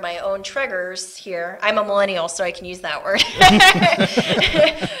aware of my own triggers here. I'm a millennial, so I can use that word.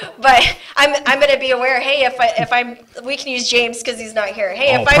 But I'm going to be aware. Hey, we can use James because he's not here.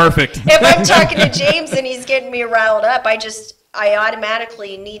 Hey, perfect. If I'm talking to James and he's getting me riled up, I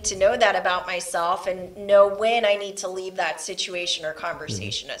automatically need to know that about myself and know when I need to leave that situation or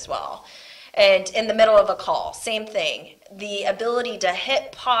conversation as well. And in the middle of a call, same thing. The ability to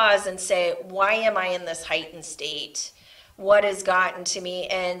hit pause and say, why am I in this heightened state? What has gotten to me?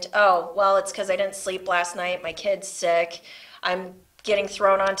 And, it's because I didn't sleep last night. My kid's sick. I'm getting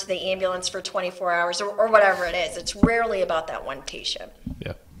thrown onto the ambulance for 24 hours or whatever it is. It's rarely about that one patient.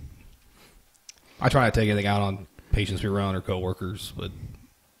 Yeah. I try not to take anything out on patients we run or coworkers, but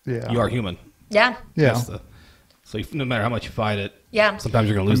you are human. Yeah. Yeah. So no matter how much you fight it, Yeah. sometimes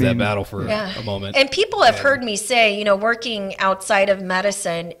you're going to lose that battle for a moment. And people have heard me say, you know, working outside of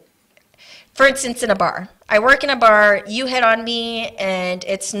medicine, for instance, in a bar. I work in a bar, you hit on me, and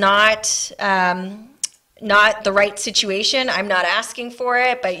it's not the right situation. I'm not asking for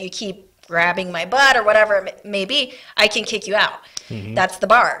it, but you keep grabbing my butt or whatever it may be, I can kick you out. Mm-hmm. That's the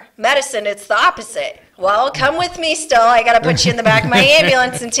bar. Medicine, it's the opposite. Well, come with me still. I got to put you in the back of my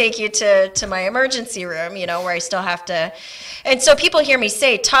ambulance and take you to my emergency room, you know, where I still have to. And so people hear me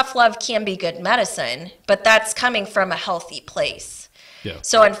say tough love can be good medicine, but that's coming from a healthy place. Yeah.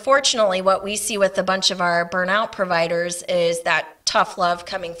 So unfortunately, what we see with a bunch of our burnout providers is that tough love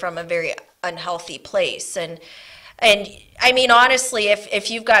coming from a very unhealthy place. And I mean, honestly,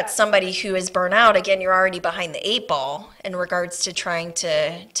 if you've got somebody who is burnt out, again, you're already behind the 8 ball in regards to trying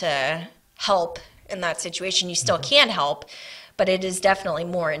to help in that situation. You still can help, but it is definitely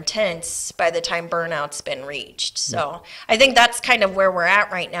more intense by the time burnout's been reached. So I think that's kind of where we're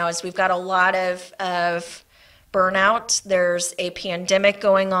at right now, is we've got a lot of burnout. There's a pandemic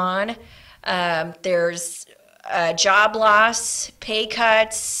going on. There's job loss, pay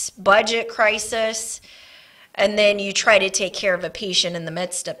cuts, budget crisis, and then you try to take care of a patient in the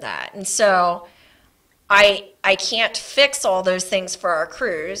midst of that. And so I can't fix all those things for our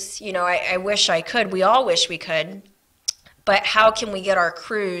crews. You know, I wish I could. We all wish we could. But how can we get our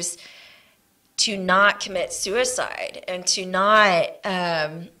crews to not commit suicide and to not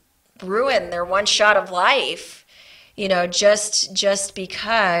ruin their one shot of life, you know, just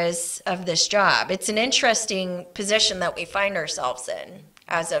because of this job? It's an interesting position that we find ourselves in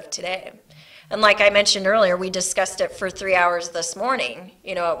as of today. And like I mentioned earlier, we discussed it for 3 hours this morning,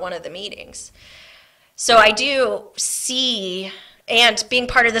 you know, at one of the meetings. So I do see, and being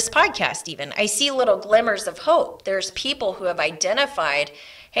part of this podcast even, I see little glimmers of hope. There's people who have identified,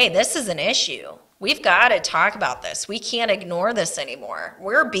 hey, this is an issue. We've got to talk about this. We can't ignore this anymore.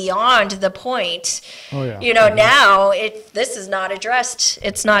 We're beyond the point, you know, now this is not addressed.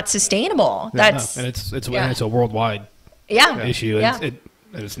 It's not sustainable. And it's a worldwide issue. Yeah.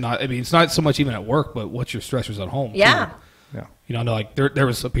 It's not, I mean, it's not so much even at work, but what's your stressors at home? Yeah. Too. Yeah. You know, like there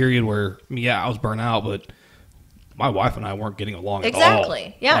was a period where, I was burnt out, but my wife and I weren't getting along at all.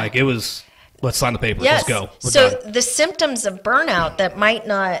 Exactly. Yeah. Like it was, let's sign the papers. Yes. Let's go. So the symptoms of burnout that might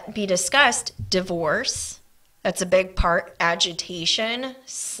not be discussed: divorce, that's a big part, agitation,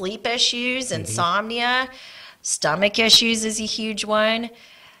 sleep issues, insomnia, stomach issues is a huge one.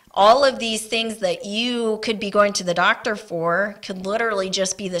 All of these things that you could be going to the doctor for could literally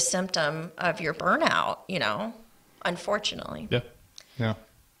just be the symptom of your burnout, you know, unfortunately. Yeah. Yeah.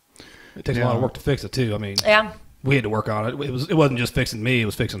 It takes a lot of work to fix it too. I mean, we had to work on it. It wasn't just fixing me, it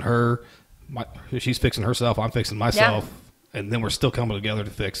was fixing her. She's fixing herself, I'm fixing myself, and then we're still coming together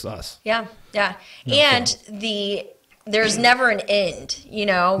to fix us. Yeah. Yeah. And there's never an end, you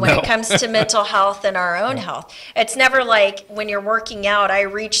know, when it comes to mental health and our own health. It's never like when you're working out, I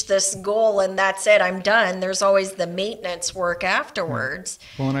reach this goal and that's it, I'm done. There's always the maintenance work afterwards.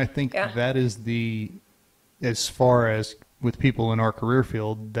 Well, and I think that is as far as with people in our career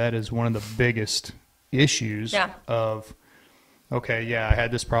field, that is one of the biggest issues of, I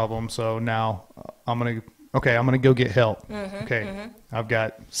had this problem, so now I'm going to go get help. I've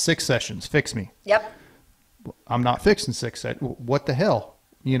got 6 sessions, fix me. Yep. I'm not fixing 6 sessions. What the hell?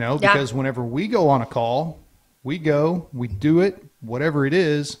 You know, because whenever we go on a call, we do it, whatever it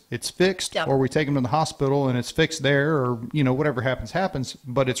is, it's fixed, or we take them to the hospital and it's fixed there, or, you know, whatever happens,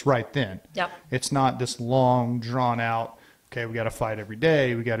 but it's right then. It's not this long, drawn out, we got to fight every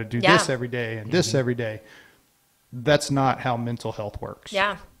day, we got to do this every day and this every day. That's not how mental health works.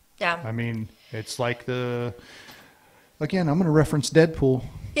 Yeah. I mean, it's like again, I'm going to reference Deadpool.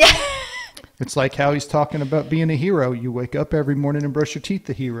 Yeah. It's like how he's talking about being a hero. You wake up every morning and brush your teeth,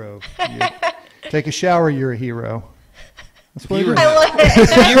 the hero. You take a shower, you're a hero. That's what I love it.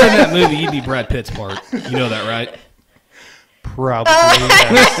 If you were in that movie, you'd be Brad Pitt's part. You know that, right? Probably.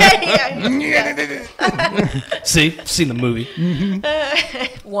 See? Seen the movie.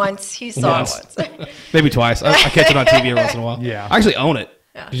 Once. He saw it once. Maybe twice. I catch it on TV every once in a while. Yeah. I actually own it.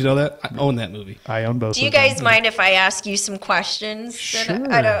 Yeah. Did you know that? I own that movie. I own both. Do you guys mind if I ask you some questions? Sure.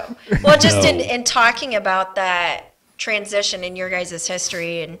 I don't. Well, just in talking about that transition in your guys'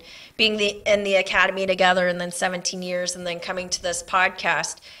 history and being in the academy together and then 17 years and then coming to this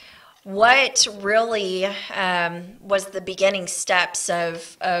podcast, what really was the beginning steps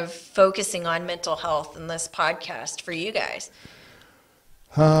of focusing on mental health in this podcast for you guys?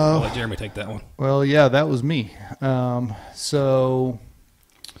 I'll let Jeremy take that one. Well, yeah, that was me. So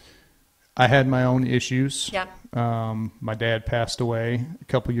I had my own issues. Yeah. My dad passed away a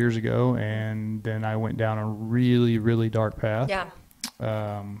couple years ago, and then I went down a really, really dark path. Yeah.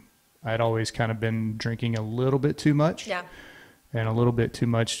 I'd always kind of been drinking a little bit too much. Yeah. And a little bit too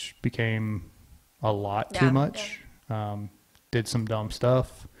much became a lot too much. Did some dumb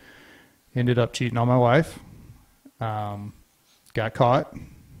stuff. Ended up cheating on my wife. Got caught.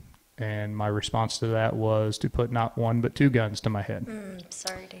 And my response to that was to put not one but two guns to my head.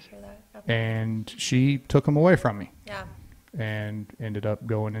 Sorry to hear that. And she took them away from me. Yeah. And ended up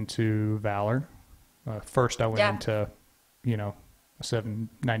going into Valor. First I went into, a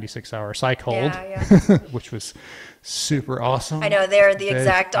 96-hour psych hold, which was super awesome. I know, they're the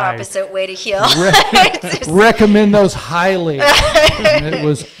exact opposite way to heal. Recommend those highly. It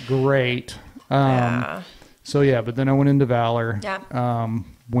was great. But then I went into Valor. Yeah.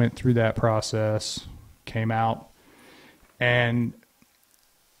 Went through that process, came out, and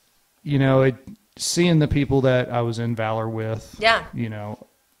seeing the people that I was in Valor with,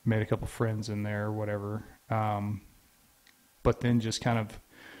 made a couple friends in there or whatever. But then just kind of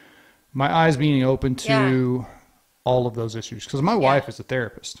my eyes being open to all of those issues, because my wife is a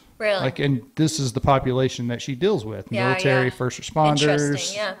therapist. Really? And this is the population that she deals with: military, first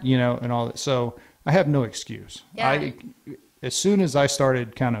responders, and all that. So I have no excuse. As soon as I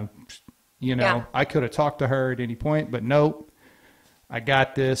started kind of, I could have talked to her at any point, but nope, I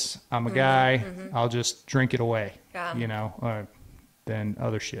got this. I'm a guy. I'll just drink it away, than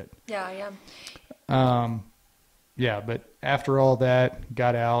other shit. But after all that,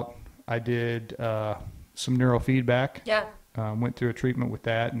 got out, I did some neurofeedback. Went through a treatment with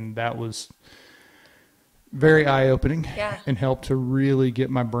that, and that was very eye-opening and helped to really get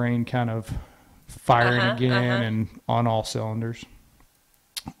my brain kind of firing again and on all cylinders.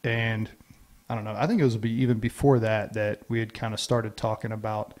 And I don't know, I think it was even before that we had kind of started talking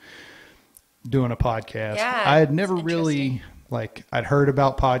about doing a podcast. I had never really, I'd heard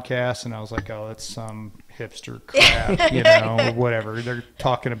about podcasts and I was like, oh, that's some hipster crap, whatever. They're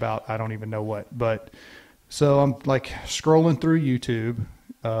talking about, I don't even know what. But so I'm scrolling through YouTube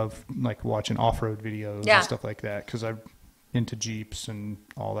of watching off-road videos and stuff like that, because I'm into Jeeps and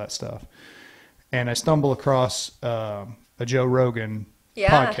all that stuff. And I stumble across a Joe Rogan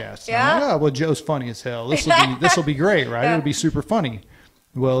podcast. I'm like, oh, well, Joe's funny as hell. This will be great, right? It'll be super funny.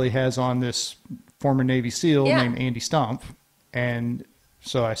 Well, he has on this former Navy SEAL named Andy Stumpf. And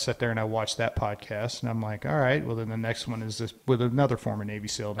so I sat there and I watched that podcast, and I'm like, all right, well, then the next one is this with another former Navy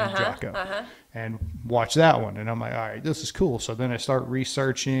SEAL named Jocko. And watch that one. And I'm like, all right, this is cool. So then I start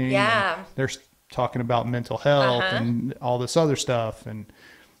researching. They're talking about mental health and all this other stuff. And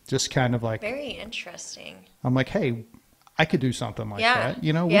just kind of very interesting. I'm like, hey, I could do something like that.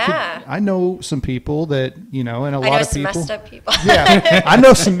 I know some people that, and a lot of people. I know some messed up people. I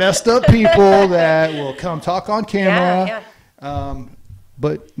know some messed up people that will come talk on camera.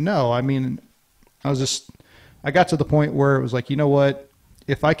 But no, I mean, I got to the point where it was like, you know what?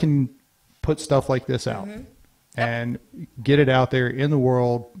 If I can put stuff like this out and get it out there in the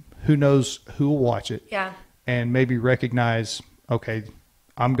world, who knows who will watch it? And maybe recognize, okay,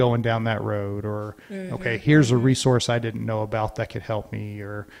 I'm going down that road, or okay, here's a resource I didn't know about that could help me,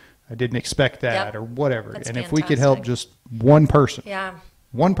 or I didn't expect that, or whatever. That's fantastic. If we could help just one person,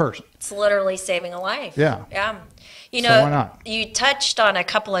 one person, it's literally saving a life. So why not? You touched on a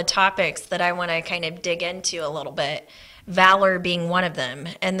couple of topics that I want to kind of dig into a little bit. Valor being one of them.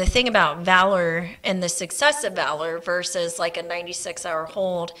 And the thing about Valor and the success of Valor versus a 96-hour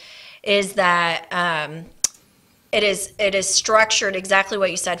hold is that it is structured exactly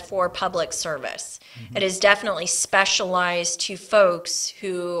what you said, for public service. It is definitely specialized to folks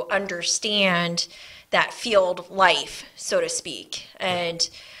who understand that field life, so to speak. And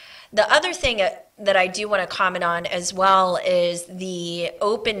the other thing that I do want to comment on as well is the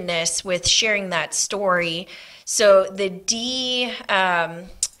openness with sharing that story. So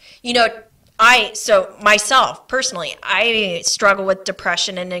so myself personally, I struggle with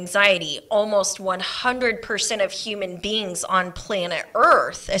depression and anxiety. Almost 100% of human beings on planet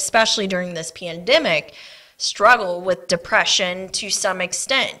Earth, especially during this pandemic, struggle with depression to some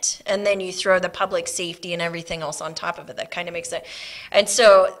extent. And then you throw the public safety and everything else on top of it. That kind of makes it. And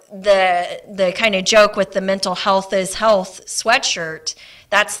so the kind of joke with the mental health is health sweatshirt,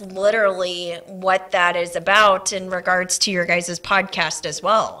 that's literally what that is about in regards to your guys' podcast as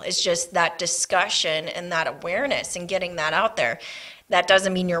well. It's just that discussion and that awareness and getting that out there. That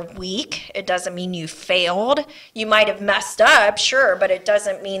doesn't mean you're weak. It doesn't mean you failed. You might have messed up, sure, but it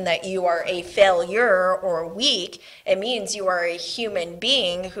doesn't mean that you are a failure or weak. It means you are a human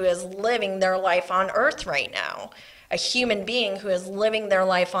being who is living their life on earth right now. A human being who is living their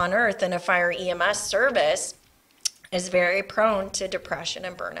life on earth in a fire EMS service is very prone to depression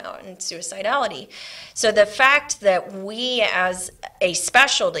and burnout and suicidality. So the fact that we as a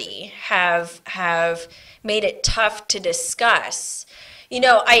specialty have made it tough to discuss.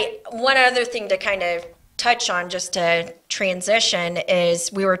 One other thing to kind of touch on, just to transition,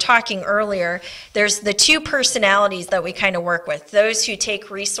 is we were talking earlier, there's the two personalities that we kind of work with, those who take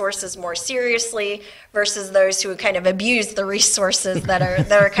resources more seriously versus those who kind of abuse the resources that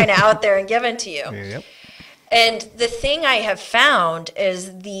are kind of out there and given to you. Yep. And the thing I have found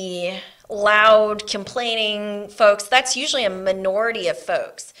is the loud complaining folks, that's usually a minority of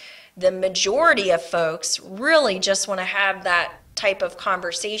folks. The majority of folks really just want to have that type of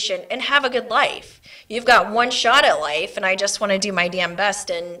conversation and have a good life. You've got one shot at life, and I just want to do my damn best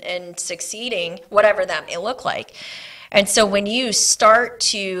in succeeding, whatever that may look like. And so when you start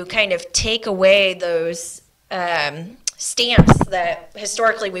to kind of take away those stamps that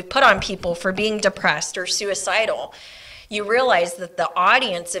historically we've put on people for being depressed or suicidal, you realize that the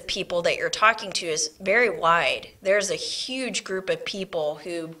audience of people that you're talking to is very wide. There's a huge group of people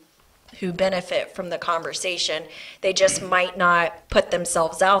who benefit from the conversation. They just might not put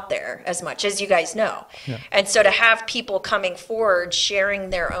themselves out there as much, as you guys know. Yeah. And so to have people coming forward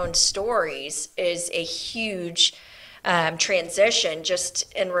sharing their own stories is a huge transition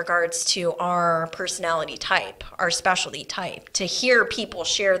just in regards to our personality type, our specialty type. To hear people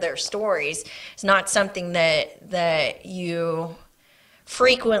share their stories is not something that you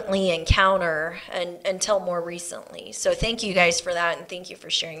frequently encounter until more recently. So thank you guys for that, and thank you for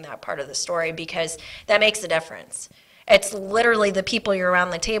sharing that part of the story, because that makes a difference. It's literally the people you're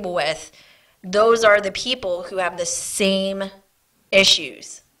around the table with. Those are the people who have the same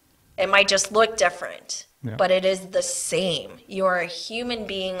issues. It might just look different, but it is the same. You are a human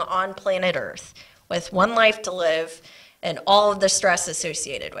being on planet Earth with one life to live and all of the stress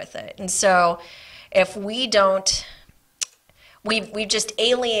associated with it. And so if we don't, we've just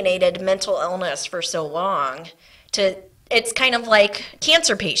alienated mental illness for so long. It's kind of like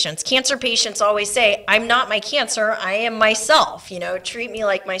cancer patients. Cancer patients always say, I'm not my cancer, I am myself, treat me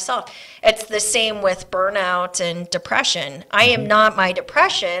like myself. It's the same with burnout and depression. I am not my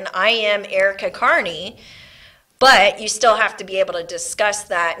depression, I am Erica Carney, but you still have to be able to discuss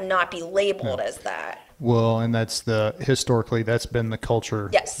that and not be labeled as that. Well, and historically, that's been the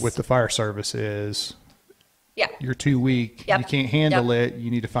culture with the fire service is, you're too weak. You can't handle it.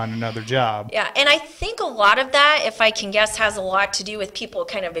 You need to find another job. Yeah, and I think a lot of that, if I can guess, has a lot to do with people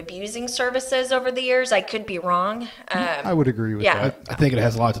kind of abusing services over the years. I could be wrong. I would agree with that. I think it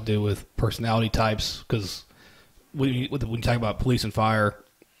has a lot to do with personality types, because when you talk about police and fire,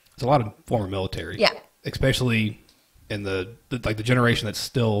 it's a lot of former military. Yeah. Especially in the generation that's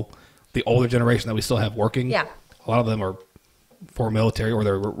still the older generation that we still have working. Yeah. A lot of them are former military, or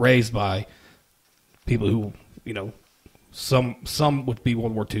they're raised by people who, some would be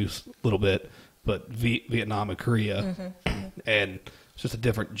World War II a little bit, but Vietnam and Korea, and it's just a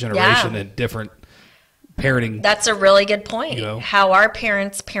different generation and different parenting. That's a really good point. How our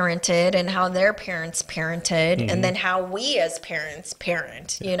parents parented and how their parents parented, and then how we as parents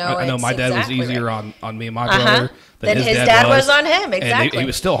parent. I know my dad was easier on me and my brother than his dad was on him. Exactly. And he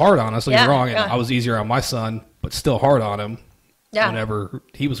was still hard on us. Don't get me wrong. And I was easier on my son, but still hard on him. Whenever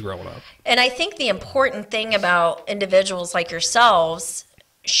he was growing up. And I think the important thing about individuals like yourselves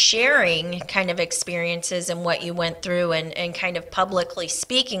sharing kind of experiences and what you went through and kind of publicly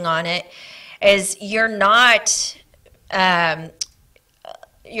speaking on it is you're not trying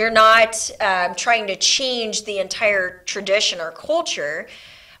to change the entire tradition or culture,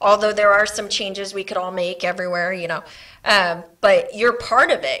 although there are some changes we could all make everywhere, but you're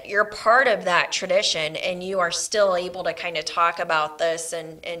part of it. You're part of that tradition, and you are still able to kind of talk about this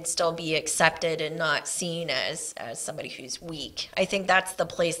and still be accepted and not seen as somebody who's weak. I think that's the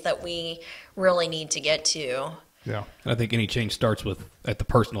place that we really need to get to. Yeah. I think any change starts at the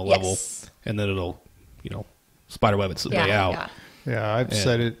personal level, and then it'll, spiderweb its way out. Yeah, I've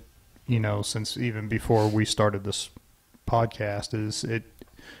said it, since even before we started this podcast, is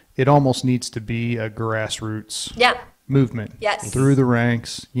it almost needs to be a grassroots movement through the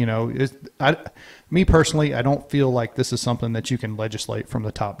ranks. Me personally, I don't feel like this is something that you can legislate from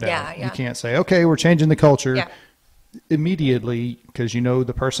the top down. You can't say, okay, we're changing the culture immediately, because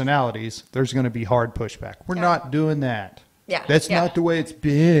the personalities, there's going to be hard pushback. We're not doing that. That's not the way it's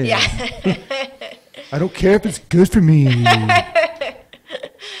been. I don't care if it's good for me.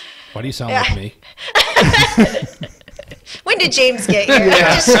 Why do you sound like me? When did James get here? I'm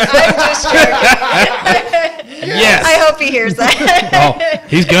just joking. Yes. I hope he hears that. Oh,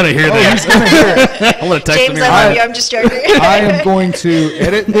 he's gonna hear that. He's going to hear it. I'm gonna text James, him. I love you. I'm just joking. I am going to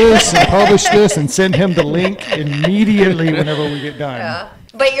edit this and publish this and send him the link immediately whenever we get done. Yeah.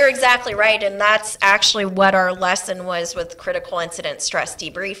 But you're exactly right, and that's actually what our lesson was with critical incident stress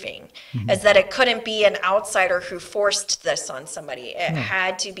debriefing, is that it couldn't be an outsider who forced this on somebody. It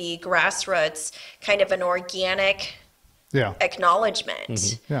had to be grassroots, kind of an organic Yeah.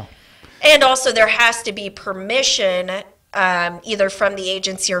 acknowledgement. Yeah. And also there has to be permission, either from the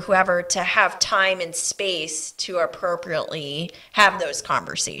agency or whoever, to have time and space to appropriately have those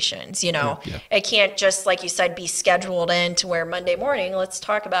conversations. You know, Yeah. it can't just, like you said, be scheduled in to where Monday morning, let's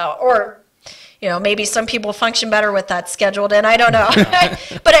talk about, or, you know, maybe some people function better with that scheduled in. I don't know.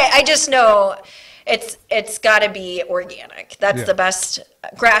 But I just know it's got to be organic. That's Yeah. the best.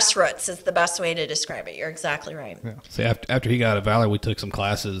 Grassroots is the best way to describe it. You're exactly right. Yeah. See, after he got out of Valor, we took some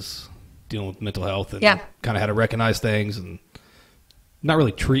classes dealing with mental health and Yeah. kind of had to recognize things and not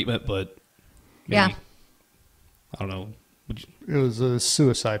really treatment, but maybe, Yeah. I don't know. It was a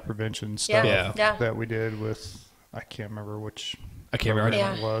suicide prevention stuff Yeah. that we did with, I can't remember which I can't remember.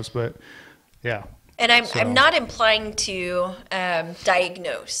 Yeah. it was, but yeah. And I'm So- not implying to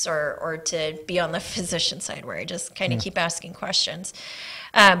diagnose or to be on the physician side where I just kind of keep asking questions.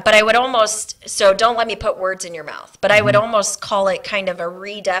 But I would almost, so don't let me put words in your mouth, but I would almost call it kind of a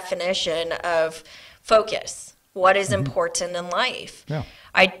redefinition of focus. What is important in life? Yeah.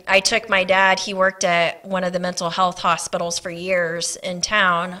 I took my dad, he worked at one of the mental health hospitals for years in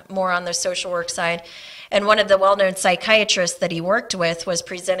town, more on the social work side. And one of the well-known psychiatrists that he worked with was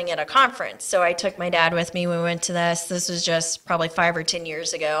presenting at a conference. So I took my dad with me. We went to this. This was just probably 5 or 10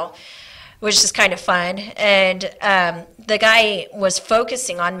 years ago, which is kind of fun. And the guy was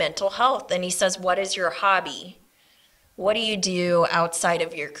focusing on mental health. And he says, what is your hobby? What do you do outside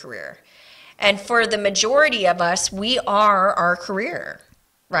of your career? And for the majority of us, we are our career,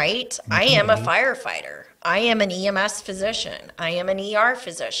 right? I am a firefighter. I am an EMS physician. I am an ER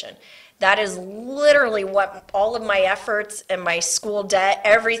physician. That is literally what all of my efforts and my school debt,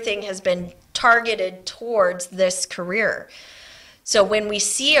 everything has been targeted towards this career. So when we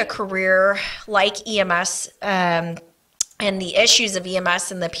see a career like EMS and the issues of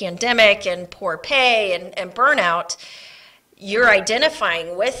EMS and the pandemic and poor pay and burnout, you're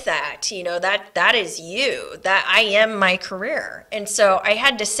identifying with that, you know, that is you, that I am my career. And so I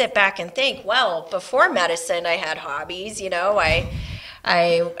had to sit back and think, well, before medicine, I had hobbies, you know, I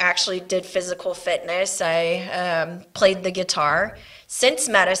actually did physical fitness. I played the guitar. Since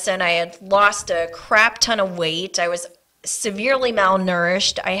medicine, I had lost a crap ton of weight. I was severely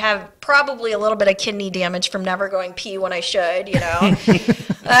malnourished. I have probably a little bit of kidney damage from never going pee when I should, you know.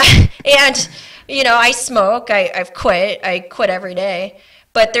 And, you know, I smoke. I've quit. I quit every day.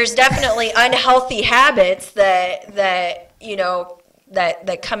 But there's definitely unhealthy habits that you know,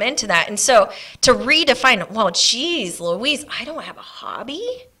 that come into that. And so to redefine, well, geez, Louise, I don't have a hobby?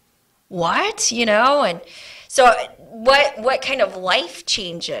 What? You know? And so what kind of life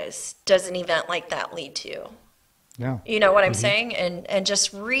changes does an event like that lead to? Yeah. You know what I'm saying? And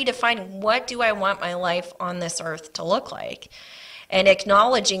just redefining, what do I want my life on this earth to look like? And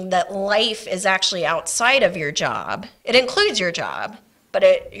acknowledging that life is actually outside of your job. It includes your job,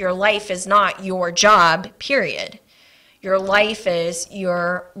 but your life is not your job, period. Your life is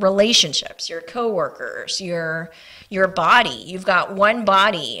your relationships, your coworkers, your body. You've got one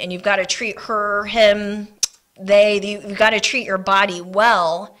body, and you've got to treat her, him, they. You've got to treat your body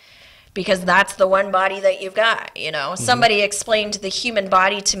well, because that's the one body that you've got. You know, somebody explained the human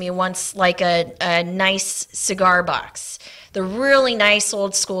body to me once like a nice cigar box. The really nice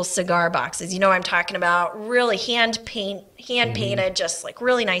old school cigar boxes. You know what I'm talking about? Really hand painted, just like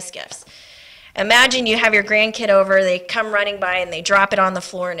really nice gifts. Imagine you have your grandkid over, they come running by and they drop it on the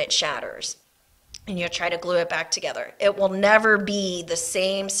floor and it shatters. And you try to glue it back together. It will never be the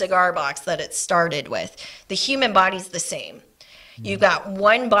same cigar box that it started with. The human body's the same. You've got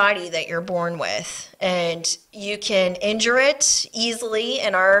one body that you're born with, and you can injure it easily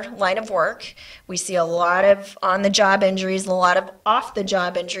in our line of work. We see a lot of on-the-job injuries, a lot of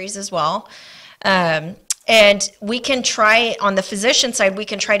off-the-job injuries as well. And we can try, on the physician side, we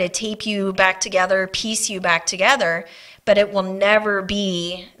can try to tape you back together, piece you back together, but it will never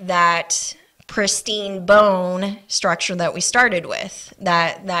be that pristine bone structure that we started with.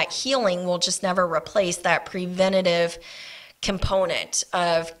 That healing will just never replace that preventative component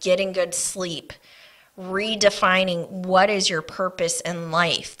of getting good sleep, redefining what is your purpose in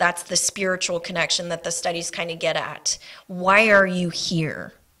life. That's the spiritual connection that the studies kind of get at. Why are you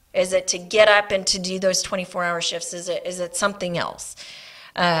here? Is it to get up and to do those 24-hour shifts? Is it something else?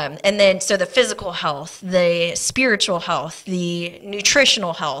 And then, so the physical health, the spiritual health, the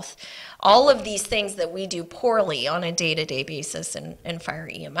nutritional health, all of these things that we do poorly on a day-to-day basis in fire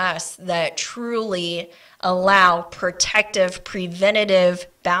EMS that truly allow protective, preventative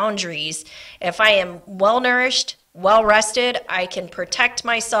boundaries. If I am well-nourished, well-rested, I can protect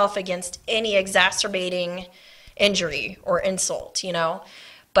myself against any exacerbating injury or insult, you know.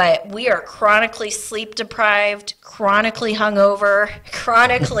 But we are chronically sleep deprived, chronically hungover,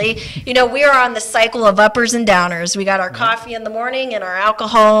 chronically, you know, we are on the cycle of uppers and downers. We got our coffee in the morning and our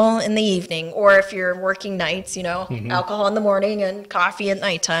alcohol in the evening. Or if you're working nights, you know, alcohol in the morning and coffee at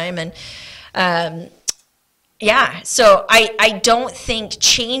nighttime. And yeah, so I don't think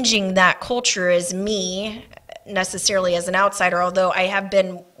changing that culture is me necessarily as an outsider, although I have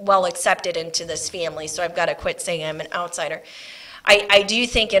been well accepted into this family. So I've got to quit saying I'm an outsider. I do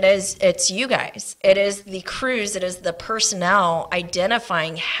think it's you guys. It is the crews, it is the personnel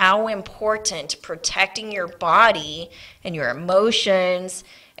identifying how important protecting your body and your emotions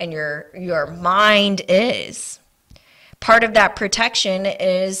and your mind is. Part of that protection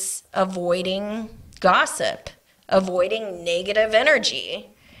is avoiding gossip, avoiding negative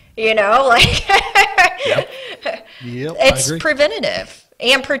energy. You know, like Yep, it's preventative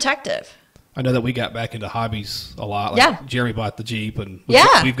and protective. I know that we got back into hobbies a lot. Like Yeah. Jeremy bought the Jeep, and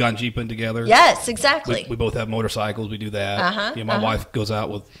we've gone Jeeping together. Yes, exactly. We both have motorcycles. We do that. You know, my wife goes out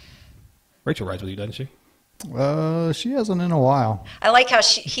with. Rachel rides with you, doesn't she? She hasn't in a while. I like how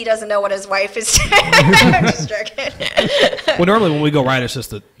he doesn't know what his wife is doing. I'm just joking. Well, normally when we go ride, it's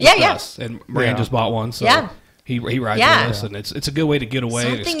just us. And Moran Yeah. just bought one, so he rides Yeah. with us, and it's a good way to get away.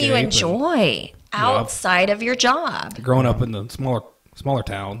 and Something escape, you and, enjoy outside of your job. growing up in the smaller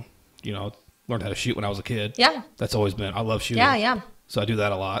town, you know, learned how to shoot when I was a kid. Yeah. That's always been. I love shooting. Yeah. So I do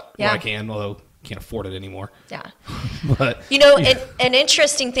that a lot Yeah. when I can, although can't afford it anymore. Yeah. But You know, an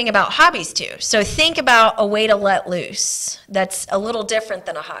interesting thing about hobbies too. So think about a way to let loose that's a little different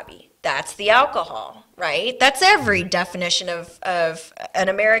than a hobby. That's the alcohol, right? That's every definition of an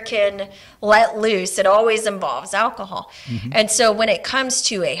American let loose. It always involves alcohol. And so when it comes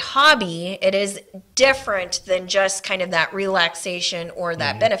to a hobby, it is different than just kind of that relaxation or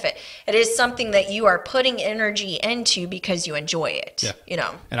that benefit. It is something that you are putting energy into because you enjoy it, you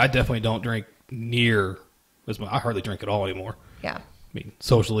know? And I definitely don't drink near as much. I hardly drink at all anymore. Yeah. I mean,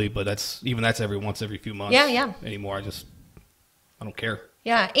 socially, but that's every few months. Yeah. Anymore, I don't care.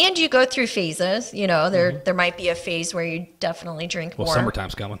 Yeah, and you go through phases. You know, there might be a phase where you definitely drink Well, more.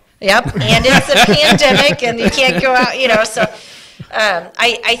 summertime's coming. Yep, and it's a pandemic, and you can't go out. You know, so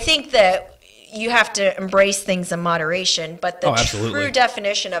I think that you have to embrace things in moderation. But the true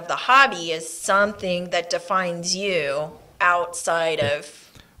definition of the hobby is something that defines you outside of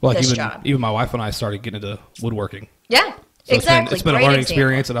this job. Even my wife and I started getting into woodworking. Yeah. So exactly. It's been a learning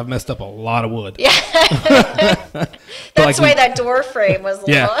experience, and I've messed up a lot of wood. Yeah. That's why that door frame was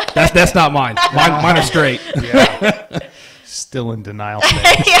Yeah, long. that's not mine. Mine are straight. Yeah. Still in denial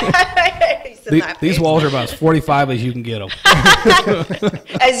stage. These walls are about as 45 as you can get them.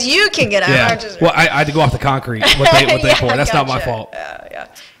 As you can get them. Yeah. Well, I had to go off the concrete. What they pour. That's not my fault. Yeah.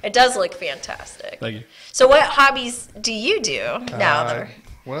 It does look fantastic. Thank you. So what hobbies do you do now?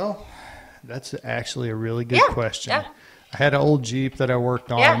 Well, that's actually a really good question. Yeah. I had an old Jeep that I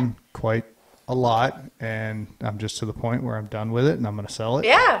worked on quite a lot, and I'm just to the point where I'm done with it, and I'm going to sell it.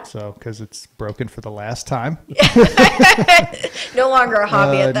 Yeah. So, because it's broken for the last time. No longer a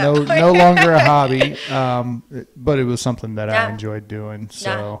hobby at that point. No longer a hobby, but it was something that I enjoyed doing.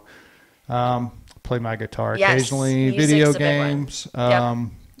 So, play my guitar occasionally, video games.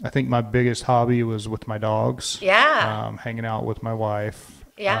 I think my biggest hobby was with my dogs. Yeah. Hanging out with my wife.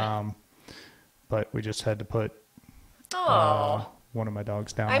 Yeah. But we just had to put one of my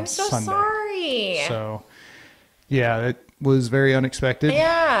dogs down I'm on so Sunday. sorry. So, yeah, it was very unexpected.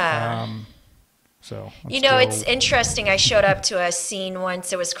 Yeah. So it's interesting. I showed up to a scene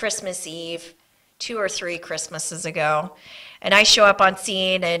once. It was Christmas Eve, 2 or 3 Christmases ago, and I show up on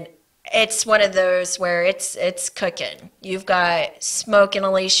scene, and it's one of those where it's cooking. You've got smoke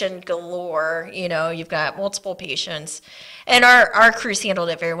inhalation galore. You know, you've got multiple patients, and our crews handled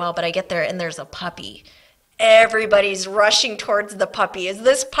it very well. But I get there, and there's a puppy. Everybody's rushing towards the puppy. Is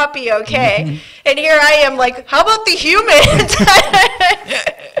this puppy okay? And here I am like, how about the humans?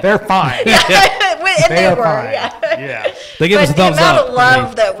 They're fine. And they were. fine. Yeah. They give us a thumbs the amount up. of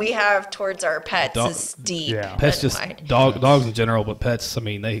love that we have towards our pets is deep. Yeah. Pets just wide. dogs in general, but pets. I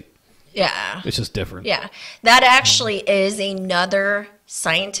mean, it's just different. Yeah, that actually is another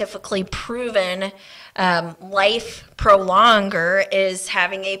scientifically proven Life prolonger is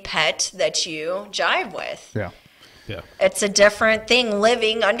having a pet that you jive with. Yeah. Yeah. It's a different thing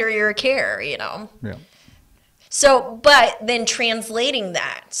living under your care, you know. Yeah. So, but then translating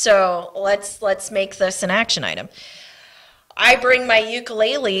that. So let's make this an action item. I bring my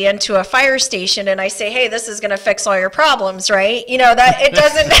ukulele into a fire station and I say, hey, this is going to fix all your problems, right? You know, that it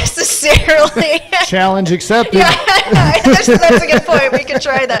doesn't necessarily. Challenge accepted. Yeah, that's a good point. We could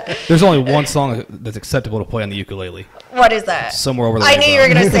try that. There's only one song that's acceptable to play on the ukulele. What is that? Somewhere over the I knew you were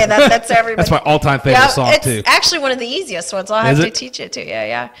going to say that. That's everybody. That's my all-time favorite song, it's too. actually one of the easiest ones. I'll have to teach it to you.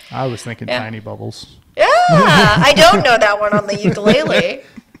 Yeah. I was thinking Yeah. Tiny Bubbles. Yeah. I don't know that one on the ukulele.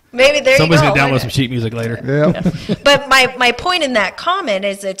 Maybe there Somebody's you go. going to download some sheet music later. Yeah. But my point in that comment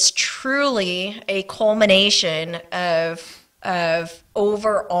is it's truly a culmination of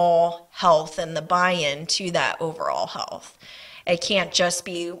overall health and the buy-in to that overall health. It can't just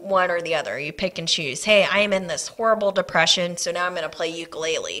be one or the other. You pick and choose. Hey, I'm in this horrible depression, so now I'm going to play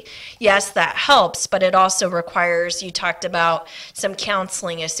ukulele. Yes, that helps, but it also requires, you talked about some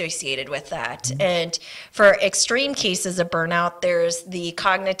counseling associated with that. Mm-hmm. And for extreme cases of burnout, there's the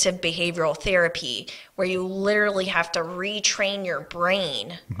cognitive behavioral therapy, where you literally have to retrain your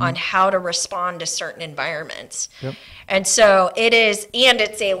brain on how to respond to certain environments. Yep. And so it is, and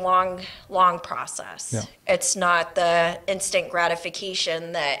it's a long process. Yeah. It's not the instant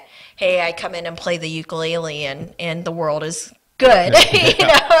gratification that, hey, I come in and play the ukulele and the world is good. You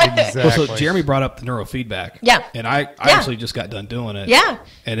know? Exactly. Well, so Jeremy brought up the neurofeedback. Yeah. And I actually just got done doing it. Yeah.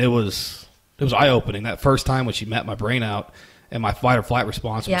 And it was eye-opening. That first time when she met my brain out and my fight or flight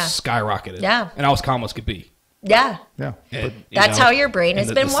response was skyrocketed. Yeah. And I was calm as could be. Yeah. Yeah. And, That's how your brain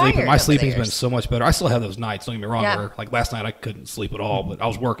has been wired. My over sleeping's the been years. so much better. I still have those nights, don't get me wrong. Yeah. Where, like last night I couldn't sleep at all, but I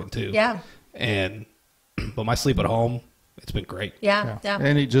was working too. Yeah. But my sleep at home, it's been great. Yeah.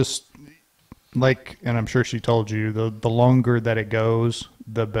 And it just, like, and I'm sure she told you, the longer that it goes,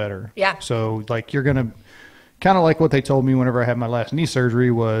 the better. Yeah. So, like, you're going to, kind of like what they told me whenever I had my last knee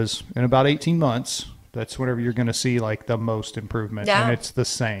surgery was in about 18 months, that's whenever you're going to see, like, the most improvement. Yeah. And it's the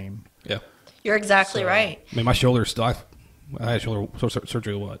same. Yeah. You're exactly right. I mean, my shoulder's still, I had shoulder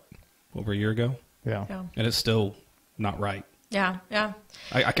surgery, over a year ago? Yeah. And it's still not right. Yeah.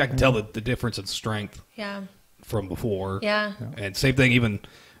 I can tell the difference in strength from before. Yeah. And same thing, even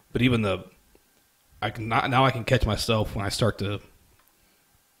I can catch myself when I start to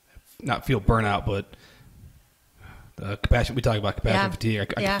not feel burnout, but compassion. We talk about compassion fatigue. I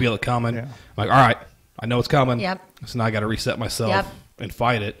can feel it coming. Yeah. I'm like, all right, I know it's coming. Yep. So now I got to reset myself and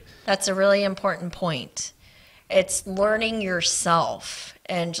fight it. That's a really important point. It's learning yourself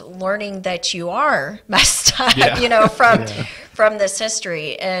and learning that you are messed up, you know, from this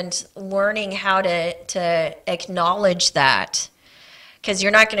history, and learning how to acknowledge that, because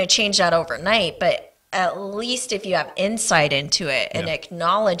you're not going to change that overnight, but at least if you have insight into it and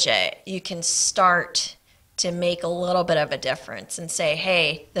acknowledge it, you can start to make a little bit of a difference and say,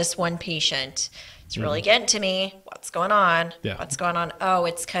 hey, this one patient, it's really getting to me. What's going on? Yeah. What's going on? Oh,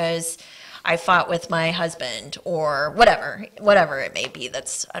 it's because I fought with my husband, or whatever it may be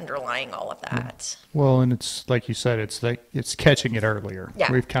that's underlying all of that. Well, and it's like you said, it's catching it earlier.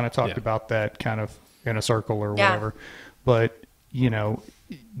 Yeah. We've kind of talked about that kind of in a circle or whatever. But, you know,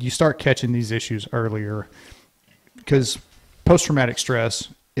 you start catching these issues earlier, because post-traumatic stress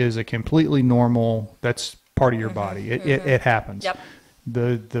is a completely normal, that's part of your body. It happens. Yep.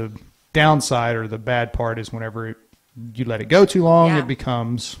 The downside or the bad part is whenever you let it go too long, it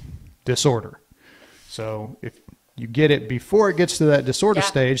becomes disorder. So if you get it before it gets to that disorder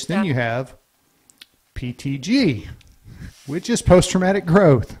stage, then you have PTG, which is post-traumatic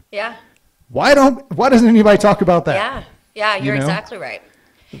growth. Yeah. Why doesn't anybody talk about that? Yeah, you're You know? exactly right.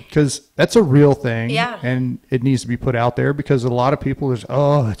 Because that's a real thing. Yeah. And it needs to be put out there, because a lot of people is,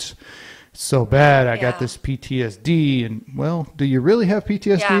 it's so bad. I got this PTSD. And, well, do you really have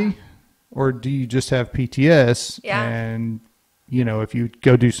PTSD? Or do you just have PTS? Yeah. And, you know, if you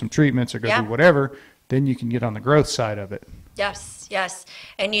go do some treatments or go do whatever, then you can get on the growth side of it. Yes.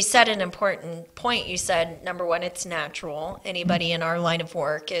 And you said an important point. You said, number one, it's natural. Anybody in our line of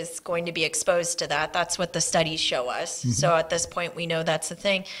work is going to be exposed to that. That's what the studies show us. So at this point, we know that's the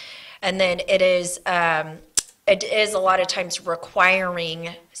thing. And then it is a lot of times requiring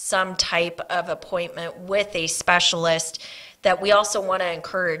some type of appointment with a specialist that we also want to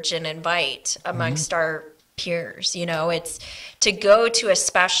encourage and invite amongst our peers. You know, it's to go to a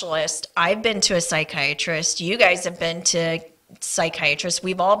specialist. I've been to a psychiatrist. You guys have been to psychiatrists.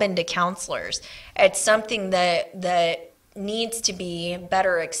 We've all been to counselors. It's something that needs to be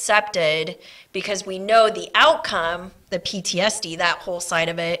better accepted because we know the outcome, the PTSD, that whole side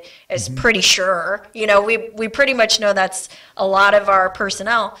of it is pretty sure. You know, we pretty much know that's a lot of our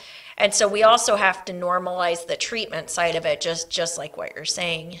personnel. And so we also have to normalize the treatment side of it, just like what you're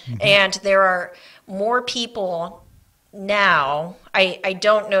saying. And there are more people now, I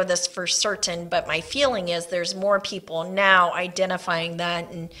don't know this for certain, but my feeling is there's more people now identifying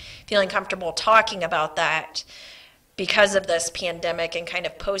that and feeling comfortable talking about that because of this pandemic and kind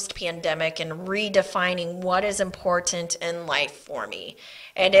of post-pandemic and redefining what is important in life for me.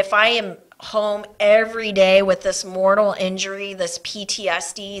 And if I am home every day with this mortal injury, this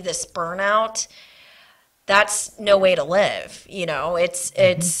PTSD, this burnout, that's no way to live. You know, it's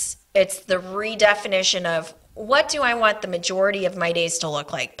the redefinition of what do I want the majority of my days to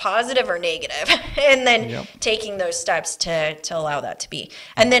look like, positive or negative? And then taking those steps to allow that to be.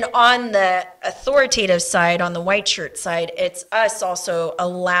 And then on the authoritative side, on the white shirt side, it's us also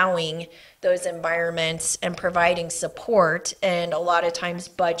allowing those environments and providing support and a lot of times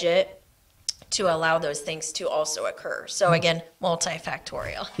budget to allow those things to also occur. So again,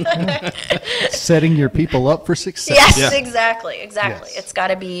 multifactorial. Setting your people up for success. Yes, exactly. Yes. It's got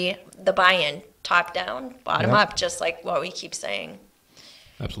to be the buy-in. Top down, bottom up, just like what we keep saying.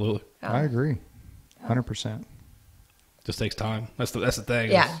 Absolutely. I agree. 100%. Just takes time. That's the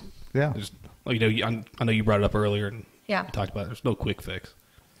thing. Yeah. Yeah. Just, you know, I know you brought it up earlier and we talked about it. There's no quick fix.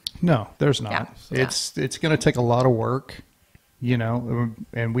 No, there's not. Yeah. It's going to take a lot of work, you know,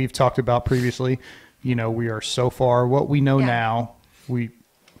 and we've talked about previously, you know, we are so far, what we know now, we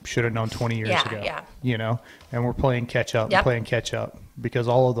should have known 20 years ago, you know, and we're playing catch up and playing catch up because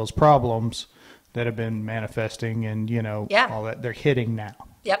all of those problems that have been manifesting and, you know, all that, they're hitting now.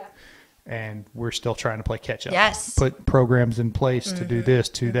 Yep. And we're still trying to play catch up. Yes. Put programs in place to do this,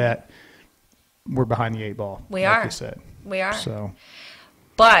 to that. We're behind the 8 ball. We like are. you said. We are. So.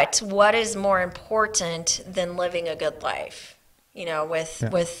 But what is more important than living a good life? You know,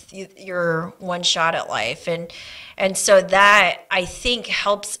 with your one shot at life. And so that, I think,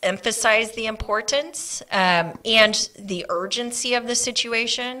 helps emphasize the importance and the urgency of the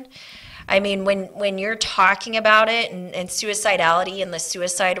situation. I mean, when you're talking about it and suicidality and the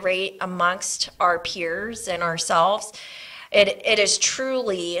suicide rate amongst our peers and ourselves, it is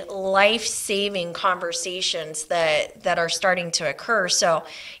truly life-saving conversations that are starting to occur. So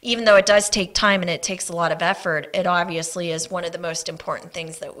even though it does take time and it takes a lot of effort, it obviously is one of the most important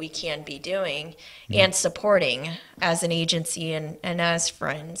things that we can be doing and supporting as an agency and as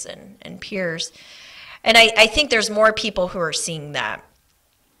friends and peers. And I think there's more people who are seeing that.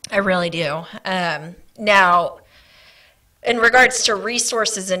 I really do. Now, in regards to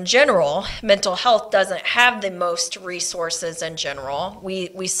resources in general, mental health doesn't have the most resources in general.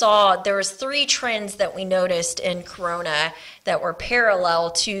 We saw there was 3 trends that we noticed in Corona that were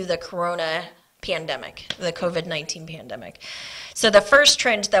parallel to the Corona pandemic, the COVID-19 pandemic. So the first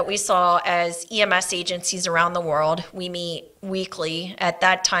trend that we saw as EMS agencies around the world, we meet weekly. At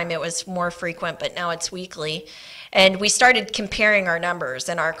that time it was more frequent, but now it's weekly. And we started comparing our numbers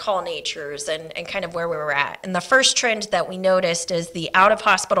and our call natures and kind of where we were at. And the first trend that we noticed is the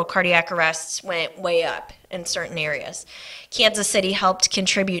out-of-hospital cardiac arrests went way up in certain areas. Kansas City helped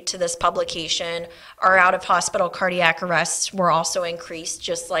contribute to this publication. Our out-of-hospital cardiac arrests were also increased,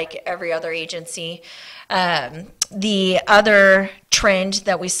 just like every other agency. The other trend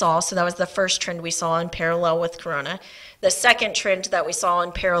that we saw, so that was the first trend we saw in parallel with Corona. The second trend that we saw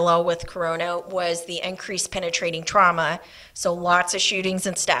in parallel with Corona was the increased penetrating trauma, so lots of shootings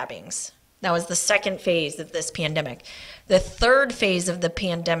and stabbings. That was the second phase of this pandemic. The third phase of the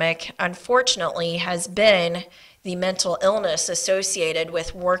pandemic, unfortunately, has been the mental illness associated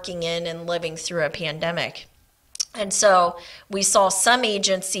with working in and living through a pandemic. And so we saw some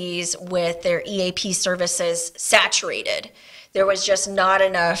agencies with their EAP services saturated. There was just not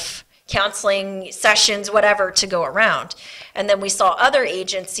enough counseling sessions, whatever, to go around. And then we saw other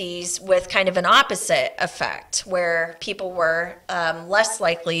agencies with kind of an opposite effect, where people were less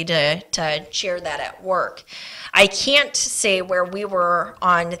likely to share that at work. I can't say where we were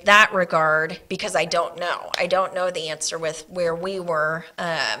on that regard because I don't know. I don't know the answer with where we were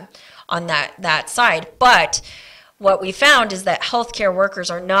on that side. But what we found is that healthcare workers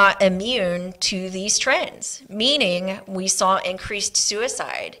are not immune to these trends, meaning we saw increased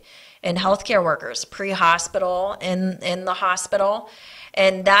suicide in healthcare workers, pre-hospital, in the hospital.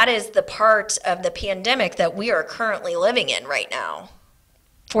 And that is the part of the pandemic that we are currently living in right now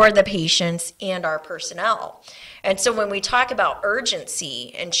for the patients and our personnel. And so when we talk about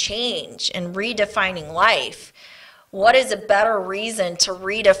urgency and change and redefining life, what is a better reason to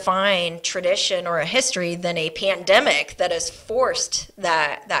redefine tradition or a history than a pandemic that has forced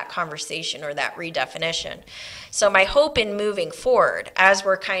that conversation or that redefinition? So my hope in moving forward, as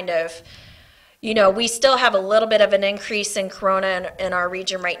we're kind of, we still have a little bit of an increase in corona in our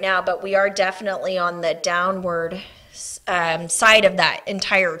region right now, but we are definitely on the downward side of that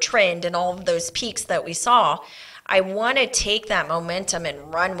entire trend and all of those peaks that we saw. I want to take that momentum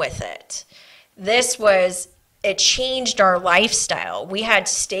and run with it. It changed our lifestyle. We had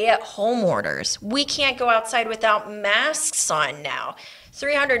stay-at-home orders. We can't go outside without masks on now.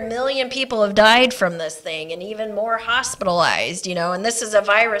 300 million people have died from this thing and even more hospitalized, and this is a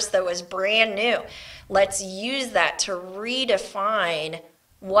virus that was brand new. Let's use that to redefine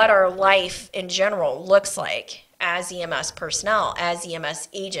what our life in general looks like as EMS personnel, as EMS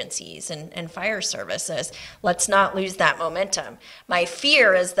agencies and fire services. Let's not lose that momentum. My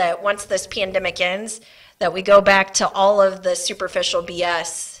fear is that once this pandemic ends, that we go back to all of the superficial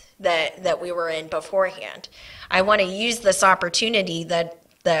BS that we were in beforehand. I want to use this opportunity that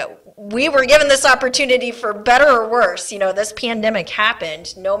we were given this opportunity for better or worse. This pandemic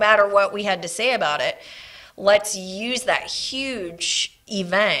happened, no matter what we had to say about it. Let's use that huge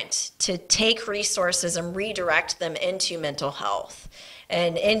event to take resources and redirect them into mental health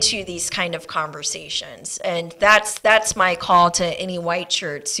and into these kind of conversations. And that's my call to any white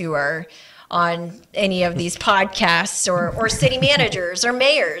shirts who are on any of these podcasts or city managers or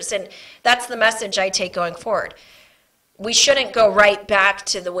mayors. And that's the message I take going forward. We shouldn't go right back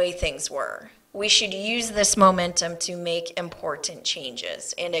to the way things were. We should use this momentum to make important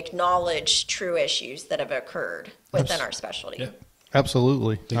changes and acknowledge true issues that have occurred within our specialty. Yeah.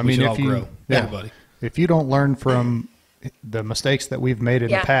 Absolutely. I mean, everybody. If you don't learn from the mistakes that we've made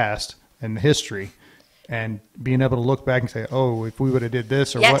in the past and the history, and being able to look back and say, oh, if we would have did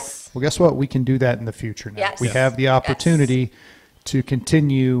this or what, well, guess what? We can do that in the future now. Yes. We have the opportunity to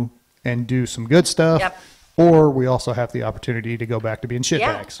continue and do some good stuff, or we also have the opportunity to go back to being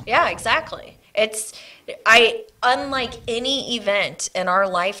shitbags. Yeah, exactly. Unlike any event in our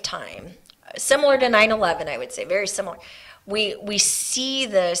lifetime, similar to 9/11, I would say, very similar, we see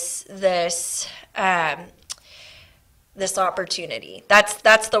this opportunity.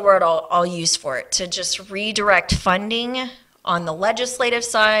 That's the word I'll use for it, to just redirect funding on the legislative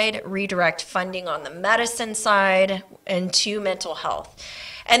side, redirect funding on the medicine side into mental health.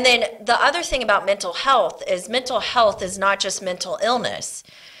 And then the other thing about mental health is not just mental illness.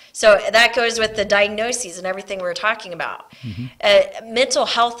 So that goes with the diagnoses and everything we were talking about. Mm-hmm. Mental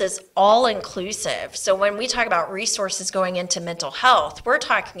health is all inclusive. So when we talk about resources going into mental health, we're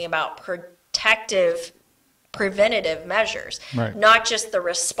talking about preventative measures, not just the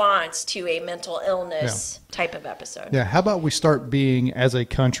response to a mental illness type of episode. Yeah, how about we start being, as a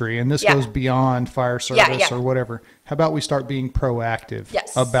country, and this goes beyond fire service or whatever, how about we start being proactive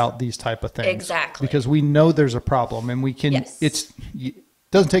about these type of things? Exactly. Because we know there's a problem, and we can, it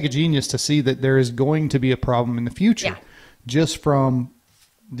doesn't take a genius to see that there is going to be a problem in the future, just from,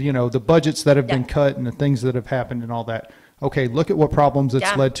 the budgets that have been cut and the things that have happened and all that. Okay, look at what problems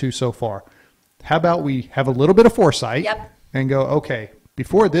it's led to so far. How about we have a little bit of foresight and go, okay,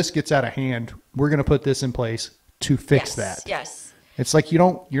 before this gets out of hand, we're going to put this in place to fix that. Yes. It's like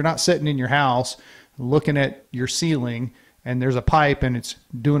you're not sitting in your house looking at your ceiling and there's a pipe and it's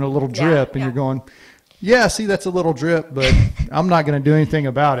doing a little drip and you're going, see, that's a little drip, but I'm not going to do anything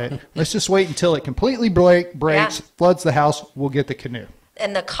about it. Let's just wait until it completely breaks, floods the house, we'll get the canoe.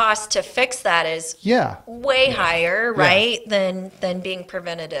 And the cost to fix that is way higher, right, than being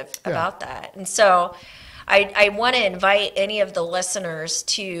preventative about that. And so I want to invite any of the listeners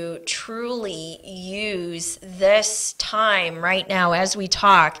to truly use this time right now as we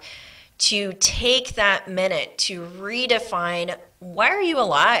talk to take that minute to redefine, why are you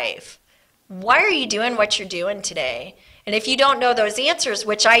alive? Why are you doing what you're doing today? And if you don't know those answers,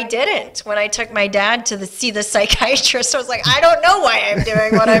 which I didn't when I took my dad to see the psychiatrist, I was like, I don't know why I'm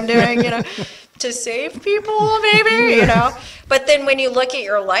doing what I'm doing, to save people maybe, But then when you look at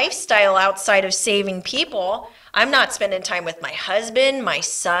your lifestyle outside of saving people, I'm not spending time with my husband, my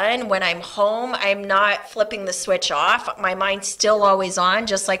son. When I'm home, I'm not flipping the switch off. My mind's still always on,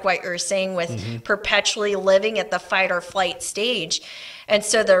 just like what you're saying with perpetually living at the fight or flight stage. And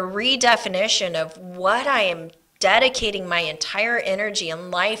so the redefinition of what I am dedicating my entire energy and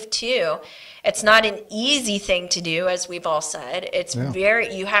life to, it's not an easy thing to do, as we've all said. It's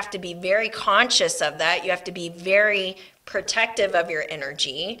you have to be very conscious of that. You have to be very protective of your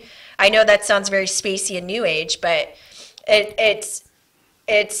energy. I know that sounds very spacey and new age, but it's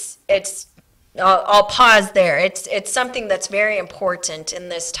I'll pause there. It's something that's very important in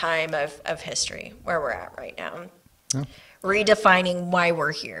this time of history where we're at right now. redefining why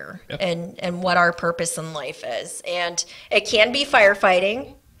we're here Yep. and what our purpose in life is. And it can be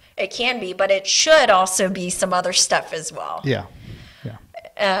firefighting. It can be, but it should also be some other stuff as well. Yeah.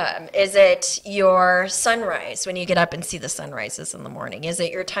 Is it your sunrise when you get up and see the sunrises in the morning? Is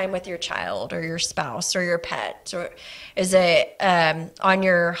it your time with your child or your spouse or your pet? Or is it on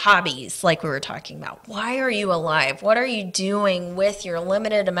your hobbies like we were talking about? Why are you alive? What are you doing with your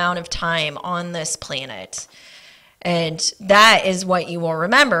limited amount of time on this planet? And that is what you will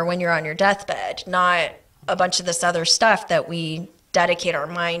remember when you're on your deathbed, not a bunch of this other stuff that we dedicate our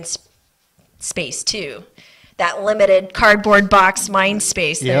mind space to. That limited cardboard box mind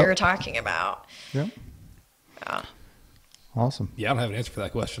space that Yep. you're talking about. Yep. Awesome. Yeah, I don't have an answer for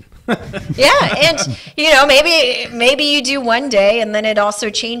that question. Yeah, and maybe you do one day and then it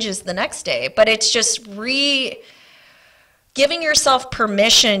also changes the next day, but it's just giving yourself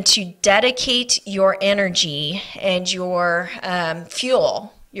permission to dedicate your energy and your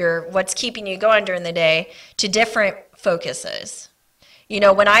fuel, what's keeping you going during the day, to different focuses.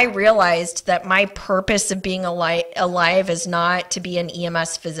 When I realized that my purpose of being alive is not to be an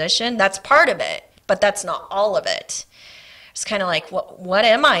EMS physician, that's part of it, but that's not all of it. It's kind of like, what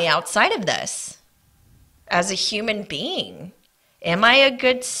am I outside of this as a human being? Am I a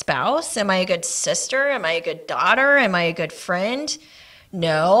good spouse? Am I a good sister? Am I a good daughter? Am I a good friend?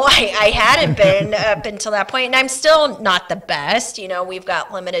 No, I hadn't been up until that point, and I'm still not the best. We've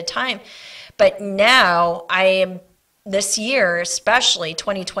got limited time. But now I am, this year, especially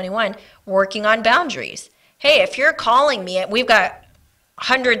 2021, working on boundaries. Hey, if you're calling me, we've got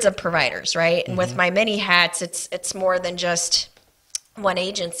hundreds of providers, right? And with my many hats, it's more than just one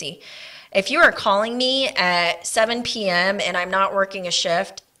agency. If you are calling me at 7 p.m. and I'm not working a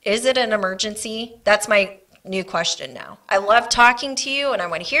shift, is it an emergency? That's my new question now. I love talking to you and I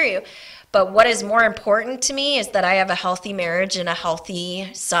want to hear you, but what is more important to me is that I have a healthy marriage and a healthy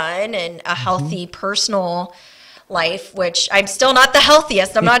son and a healthy personal life, which I'm still not the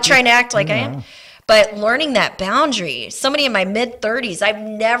healthiest. I'm not trying to act like I am. But learning that boundary, somebody in my mid-30s, I've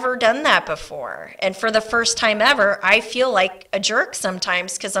never done that before. And for the first time ever, I feel like a jerk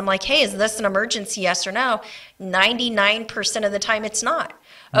sometimes because I'm like, hey, is this an emergency, yes or no? 99% of the time it's not.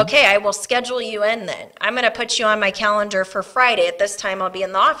 Okay, I will schedule you in then. I'm going to put you on my calendar for Friday. At this time, I'll be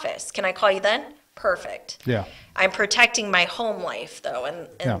in the office. Can I call you then? Perfect. Yeah. I'm protecting my home life, though,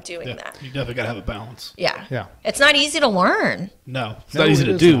 and doing that. You definitely got to have a balance. Yeah. Yeah. It's not easy to learn. No, it's No, not easy it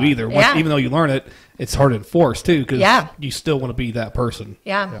to is do not. either. Yeah. Even though you learn it, it's hard to enforce, too, because Yeah. you still want to be that person.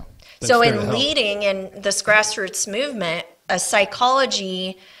 Yeah. Yeah. So That's there to in help. leading in this grassroots movement, a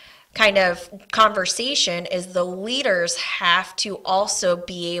psychology kind of conversation is the leaders have to also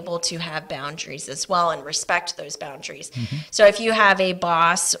be able to have boundaries as well and respect those boundaries. So if you have a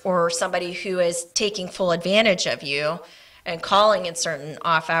boss or somebody who is taking full advantage of you and calling in certain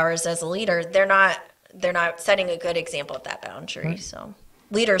off hours as a leader, they're not setting a good example of that boundary. So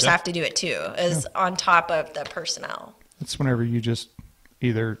leaders have to do it too, as on top of the personnel. It's whenever you just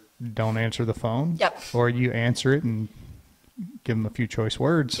either don't answer the phone or you answer it and give them a few choice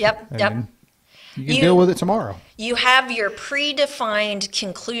words. And then you can deal with it tomorrow. You have your predefined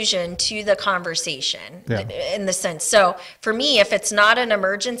conclusion to the conversation in the sense. So for me, if it's not an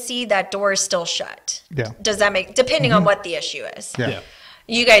emergency, that door is still shut. Yeah. Does that make, depending on what the issue is. Yeah.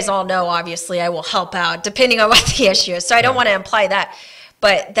 You guys all know, obviously, I will help out depending on what the issue is. So I don't want to imply that.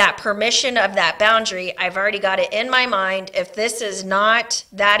 But that permission of that boundary, I've already got it in my mind. If this is not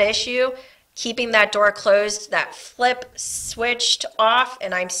that issue, keeping that door closed, that flip switched off,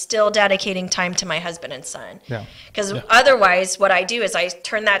 and I'm still dedicating time to my husband and son. Yeah. Because otherwise, what I do is I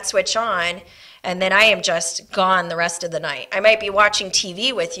turn that switch on, and then I am just gone the rest of the night. I might be watching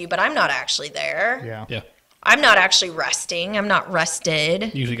TV with you, but I'm not actually there. Yeah. I'm not actually resting. I'm not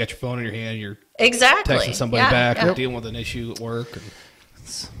rested. Usually got your phone in your hand, you're Exactly. texting somebody Yeah, back yeah. or dealing with an issue at work. And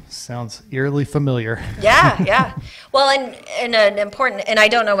Sounds eerily familiar. Yeah. Well, and an important, and I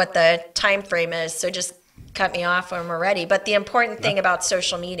don't know what the time frame is, so just cut me off when we're ready. But the important thing about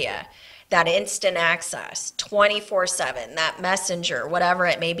social media, that instant access, 24/7, that messenger, whatever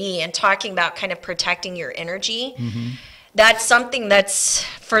it may be, and talking about kind of protecting your energy. That's something that's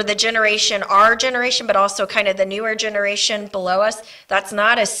for the generation, our generation, but also kind of the newer generation below us. That's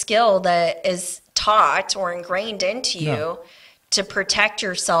not a skill that is taught or ingrained into you to protect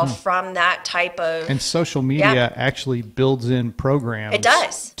yourself from that type of. And social media actually builds in programs. It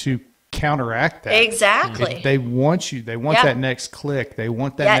does. To counteract that. Exactly. They want you. They want that next click. They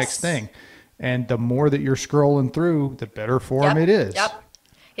want that next thing. And the more that you're scrolling through, the better for them it is.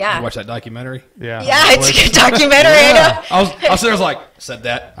 Yeah. you watch that documentary. Yeah. Yeah, it's a good documentary. I know. I was there. I was like, I said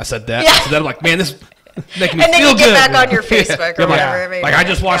that. Yeah. I'm like, man, this. making me and then feel you get good. back on your Facebook or Yeah, whatever. it may like be. I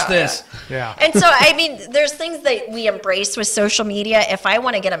just watched Yeah, this. Yeah. And so, I mean, there's things that we embrace with social media. If I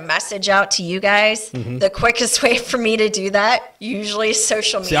want to get a message out to you guys, the quickest way for me to do that usually is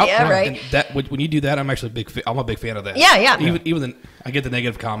social See, media, right? and that when you do that, I'm actually I'm a big fan of that. Yeah, yeah. Even the, I get the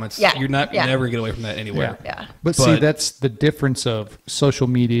negative comments. Yeah, You're never yeah. gonna get away from that anywhere. Yeah. But see, that's the difference of social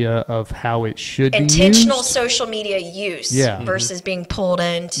media, of how it should Intentional be used. social media use Yeah. versus being pulled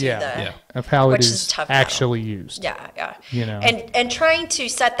into Yeah. Of how it which is is tough now. actually used. Yeah, yeah. You know. And trying to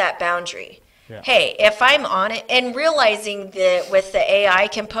set that boundary. Yeah. Hey, if I'm on it, and realizing that with the AI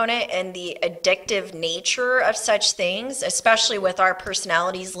component and the addictive nature of such things, especially with our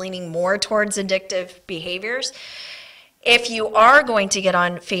personalities leaning more towards addictive behaviors, if you are going to get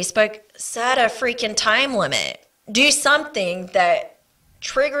on Facebook, set a freaking time limit. Do something that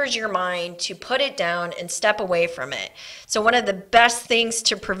triggers your mind to put it down and step away from it. So one of the best things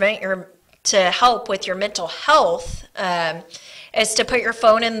to help with your mental health is to put your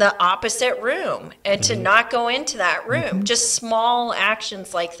phone in the opposite room and to not go into that room. Just small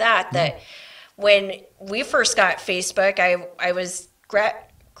actions like that. When we first got Facebook, I was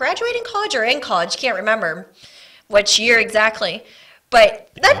graduating college or in college, can't remember which year exactly. But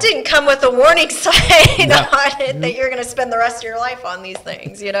that didn't come with a warning sign on it that you're going to spend the rest of your life on these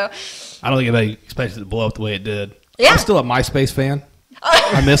things, you know? I don't think anybody expected it to blow up the way it did. Yeah. I'm still a MySpace fan.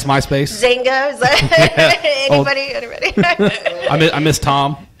 I miss MySpace. Zynga, is that anybody? I miss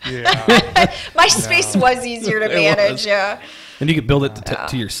Tom. Yeah. MySpace was easier to It manage, was. yeah. And you could build it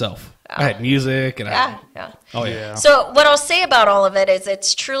to yourself. I had music and Yeah, yeah. Oh yeah. Yeah. So what I'll say about all of it is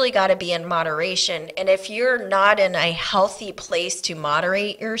it's truly got to be in moderation. And if you're not in a healthy place to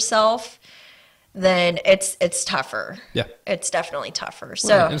moderate yourself, then it's tougher. Yeah. It's definitely tougher.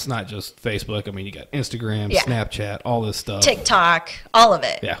 So Well, it's not just Facebook. I mean, you got Instagram, Yeah. Snapchat, all this stuff. TikTok, all of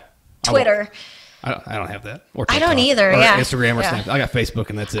it. Yeah. Twitter. I don't have that. Or I don't TikTok, either, or yeah. Instagram or Yeah. Snapchat. I got Facebook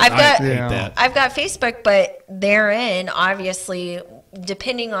and that's it. I've got- I hate Yeah. that. I've got Facebook, but therein, obviously,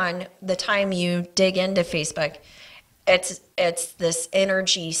 depending on the time you dig into Facebook, it's this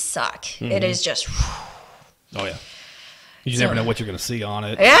energy suck. It is just, Oh yeah. You never know what you're going to see on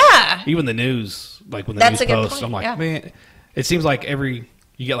it. yeah. Even the news, like when the That's news a good posts, point, I'm like, yeah. man, it seems like you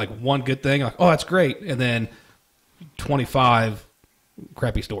get like one good thing, like, oh, that's great, and then 25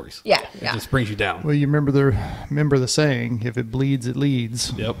 crappy stories. Yeah, It yeah. just brings you down. Well, you remember the saying, if it bleeds, it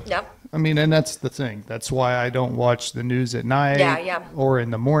leads. Yep. Yep. I mean, and that's the thing. That's why I don't watch the news at night Yeah. or in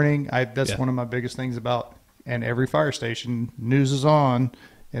the morning. That's Yeah. one of my biggest things about, and every fire station, news is on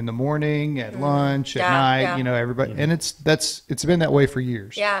in the morning, at lunch, at Yeah, night, yeah. you know, everybody. And it's been that way for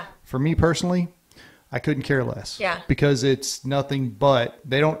years. Yeah. For me personally, I couldn't care less. Yeah. Because it's nothing but,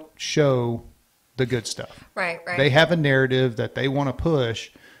 they don't show the good stuff. Right, right. They have a narrative that they want to push,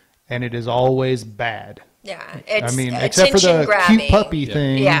 and it is always bad. Yeah. It's I mean, except for the attention-grabbing. cute puppy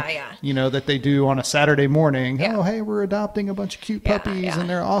thing, Yeah, yeah. you know, that they do on a Saturday morning. Yeah. Oh, hey, we're adopting a bunch of cute Yeah, puppies yeah. and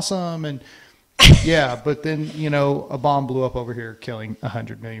they're awesome. And yeah, but then, you know, a bomb blew up over here, killing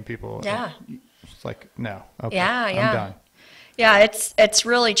 100 million people. Yeah. It's like, no. Okay, Yeah, yeah. I'm done. Yeah, it's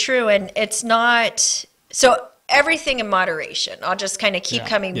really true, and it's not so everything in moderation. I'll just kind of keep Yeah.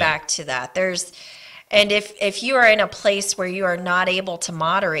 coming Yeah. back to that. And if you are in a place where you are not able to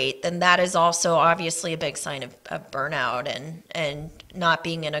moderate, then that is also obviously a big sign of burnout and not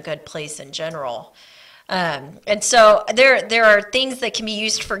being in a good place in general. And so there are things that can be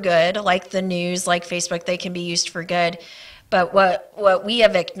used for good, like the news, like Facebook, they can be used for good. But what we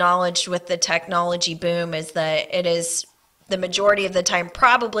have acknowledged with the technology boom is that it is the majority of the time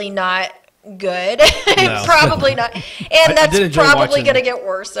probably not good. No. Probably not. And I that's did enjoy probably watching- going to get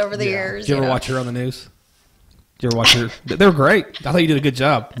worse over the years. Did you ever know? watch her on the news? Did you ever watch her? They were great. I thought you did a good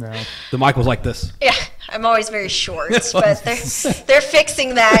job. No. The mic was like this. Yeah, I'm always very short, but they're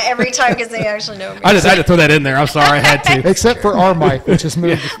fixing that every time because they actually know me. I just had to throw that in there. I'm sorry, I had to. Except for our mic, which has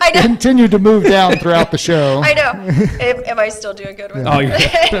moved, I know. continued to move down throughout the show. I know. Am I still doing good with Oh, it?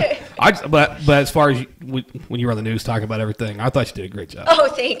 yeah. But as far as when you were on the news talking about everything, I thought you did a great job. Oh,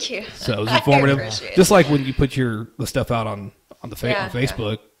 thank you. So it was I informative. appreciate it. Just like when you put the stuff out on Yeah,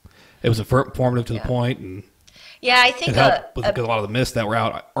 Facebook, it was informative to Yeah. the point and Yeah, I think it helped with a lot of the myths that were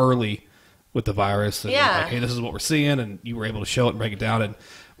out early with the virus. And Yeah. like, hey, this is what we're seeing, and you were able to show it and break it down and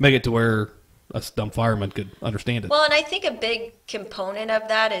make it to where us dumb firemen could understand it. well, and I think a big component of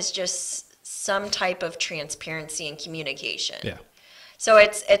that is just some type of transparency and communication. Yeah. So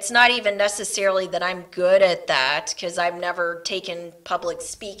it's not even necessarily that I'm good at that because I've never taken public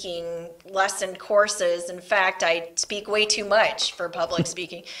speaking lesson courses. In fact, I speak way too much for public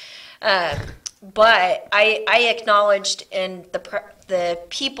speaking. but I acknowledged in the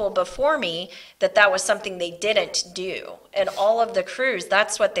people before me that was something they didn't do. And all of the crews,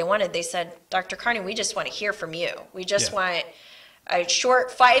 that's what they wanted. They said, Dr. Carney, we just want to hear from you. We just want a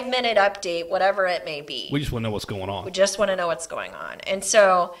short 5-minute update, whatever it may be. We just want to know what's going on. We just want to know what's going on. And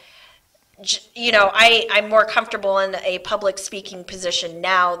so, you know, I'm more comfortable in a public speaking position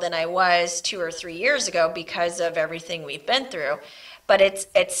now than I was 2 or 3 years ago because of everything we've been through. But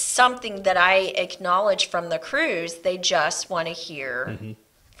it's something that I acknowledge from the crews. They just want to hear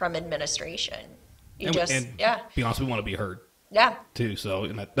from administration. Be honest, we want to be heard. Yeah. Too. So,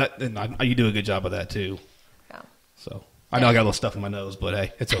 you do a good job of that too. Yeah. So, I know I got a little stuff in my nose, but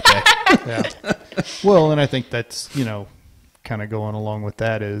hey, it's okay. Yeah. Well, and I think that's, you know, kind of going along with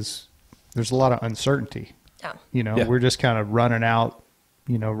that is there's a lot of uncertainty. Yeah. You know, we're just kind of running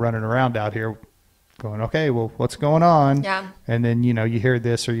around out here going, okay, well, what's going on? Yeah. And then, you know, you hear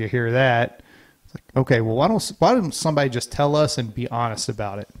this or you hear that. It's like, okay, well, why don't somebody just tell us and be honest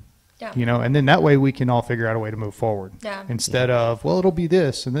about it? Yeah. You know, and then that way we can all figure out a way to move forward. Yeah. Instead of, well, it'll be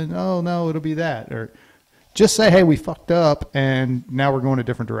this, and then, oh, no, it'll be that. Or just say, hey, we fucked up, and now we're going a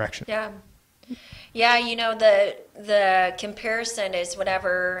different direction. Yeah. Yeah, you know, the comparison is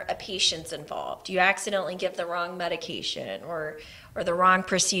whenever a patient's involved. You accidentally give the wrong medication or the wrong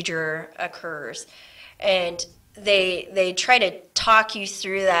procedure occurs. And they try to talk you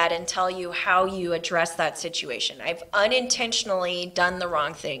through that and tell you how you address that situation. I've unintentionally done the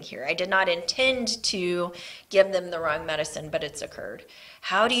wrong thing here. I did not intend to give them the wrong medicine, but it's occurred.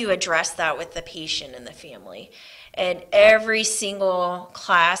 How do you address that with the patient and the family? And every single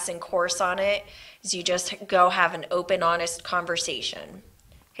class and course on it is you just go have an open, honest conversation.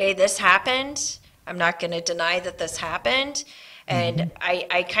 Hey, this happened. I'm not going to deny that this happened. And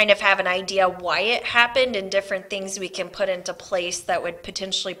I kind of have an idea why it happened and different things we can put into place that would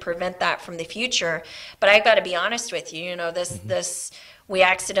potentially prevent that from the future. But I've got to be honest with you, you know, we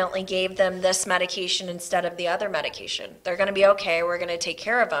accidentally gave them this medication instead of the other medication. They're going to be okay. We're going to take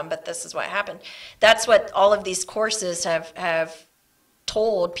care of them, but this is what happened. That's what all of these courses have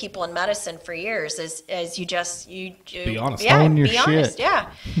told people in medicine for years is you be honest. Yeah, be honest. Yeah.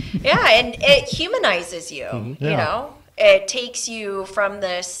 Yeah. And it humanizes you, you know. It takes you from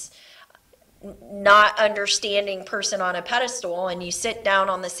this not understanding person on a pedestal and you sit down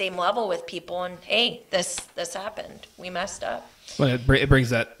on the same level with people and, hey, this happened. We messed up. Well, it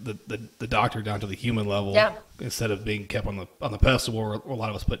brings the doctor down to the human level instead of being kept on the pedestal where a lot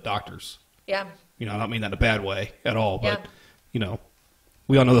of us put doctors. Yeah. You know, I don't mean that in a bad way at all, but, you know,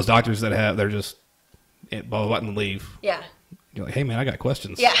 we all know those doctors they're just button and leave. Yeah. You're like, hey, man, I got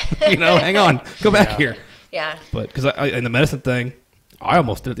questions. Yeah. You know, hang on. Go back here. Yeah. But because in the medicine thing, I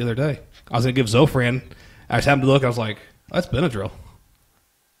almost did it the other day. I was going to give Zofran. I just happened to look. I was like, oh, that's Benadryl.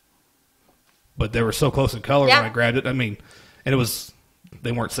 But they were so close in color when I grabbed it. I mean, and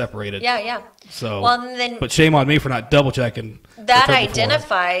they weren't separated. Yeah, yeah. So, but shame on me for not double checking. That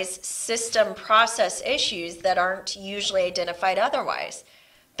identifies system process issues that aren't usually identified otherwise.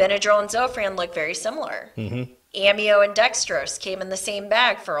 Benadryl and Zofran look very similar. Amio and dextrose came in the same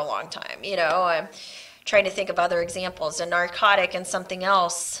bag for a long time. You know, I'm trying to think of other examples. A narcotic and something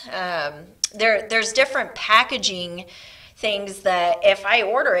else. There's different packaging things that if I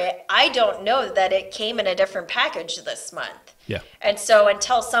order it, I don't know that it came in a different package this month. Yeah. And so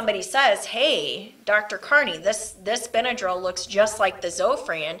until somebody says, hey, Dr. Carney, this Benadryl looks just like the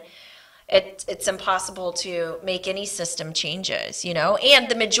Zofran, it's impossible to make any system changes, you know? And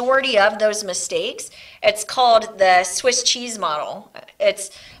the majority of those mistakes, it's called the Swiss cheese model. It's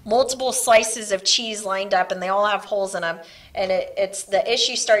multiple slices of cheese lined up and they all have holes in them. And it's the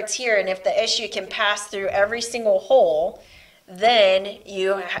issue starts here. And if the issue can pass through every single hole, then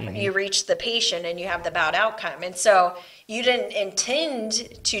you reach the patient and you have the bad outcome. And so you didn't intend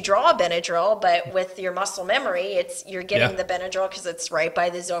to draw Benadryl, but with your muscle memory, you're getting the Benadryl because it's right by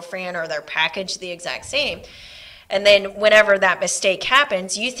the Zofran or they're packaged the exact same. And then whenever that mistake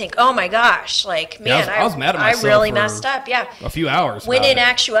happens, you think, oh my gosh, like, man, I was mad at myself. I really messed up. Yeah. A few hours. When in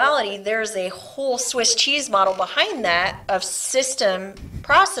actuality, there's a whole Swiss cheese model behind that of system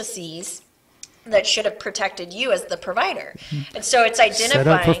processes that should have protected you as the provider. And so it's identifying. Set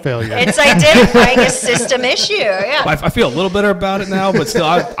up for failure. It's identifying a system issue. Yeah. I feel a little better about it now, but still,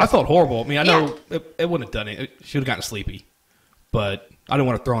 I felt horrible. I mean, I know it wouldn't have done it. She would have gotten sleepy, but I didn't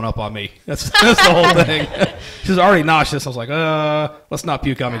want her throwing up on me. That's the whole thing. She was already nauseous. I was like, let's not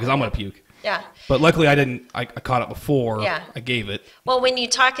puke on me because I'm going to puke. Yeah. But luckily I didn't. I caught it before I gave it. Well, when you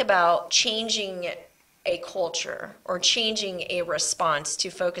talk about changing a culture or changing a response to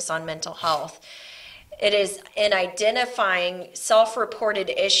focus on mental health, it is in identifying self-reported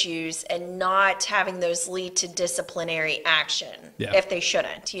issues and not having those lead to disciplinary action if they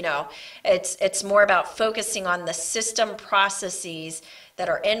shouldn't. You know, it's more about focusing on the system processes that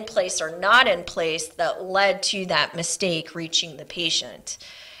are in place or not in place that led to that mistake reaching the patient.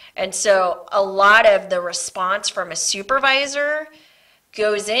 And so a lot of the response from a supervisor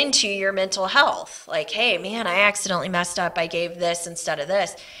goes into your mental health. Like, hey, man, I accidentally messed up. I gave this instead of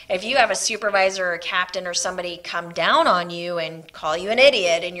this. If you have a supervisor or a captain or somebody come down on you and call you an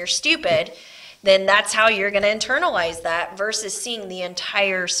idiot and you're stupid, then that's how you're going to internalize that versus seeing the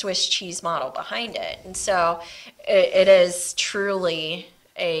entire Swiss cheese model behind it. And so it is truly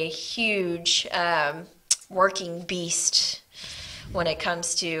a huge working beast when it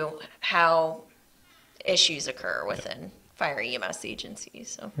comes to how issues occur within fire EMS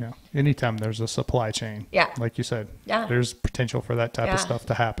agencies. So yeah, anytime there's a supply chain, like you said, there's potential for that type of stuff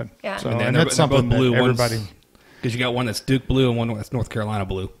to happen. Yeah. So, and that's something that everybody. Because you got one that's Duke blue and one that's North Carolina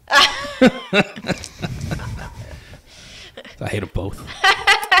blue. I hate them both.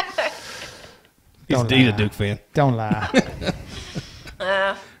 He's a Duke fan. Don't lie.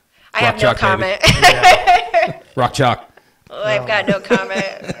 I have no comment. Rock chalk. Oh, I've got no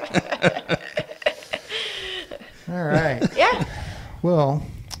comment. All right. Yeah. Well,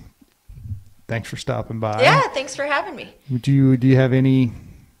 thanks for stopping by. Yeah, thanks for having me. Do you have any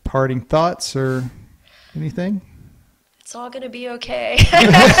parting thoughts or anything? It's all going to be okay.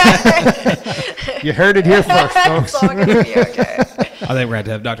 You heard it here first, folks. It's all going to be okay. I think we're going to have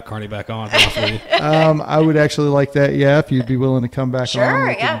to have Dr. Carney back on. I would actually like that, if you'd be willing to come back on.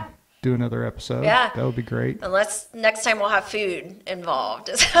 Sure, yeah. Do another episode. Yeah. That would be great. Unless next time we'll have food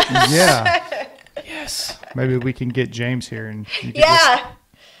involved. Yeah. Yes. Maybe we can get James here and you can just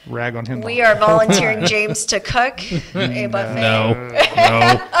rag on him. We are volunteering James to cook a buffet. No.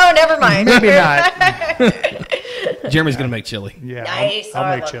 Oh, never mind. Maybe not. Jeremy's going to make chili. Yeah. Nice.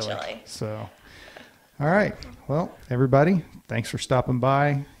 I'll make love chili. So, all right. Well, everybody, thanks for stopping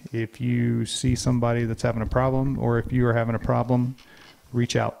by. If you see somebody that's having a problem or if you are having a problem,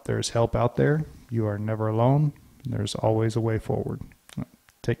 reach out. There's help out there. You are never alone. There's always a way forward.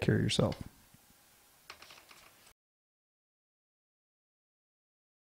 Take care of yourself.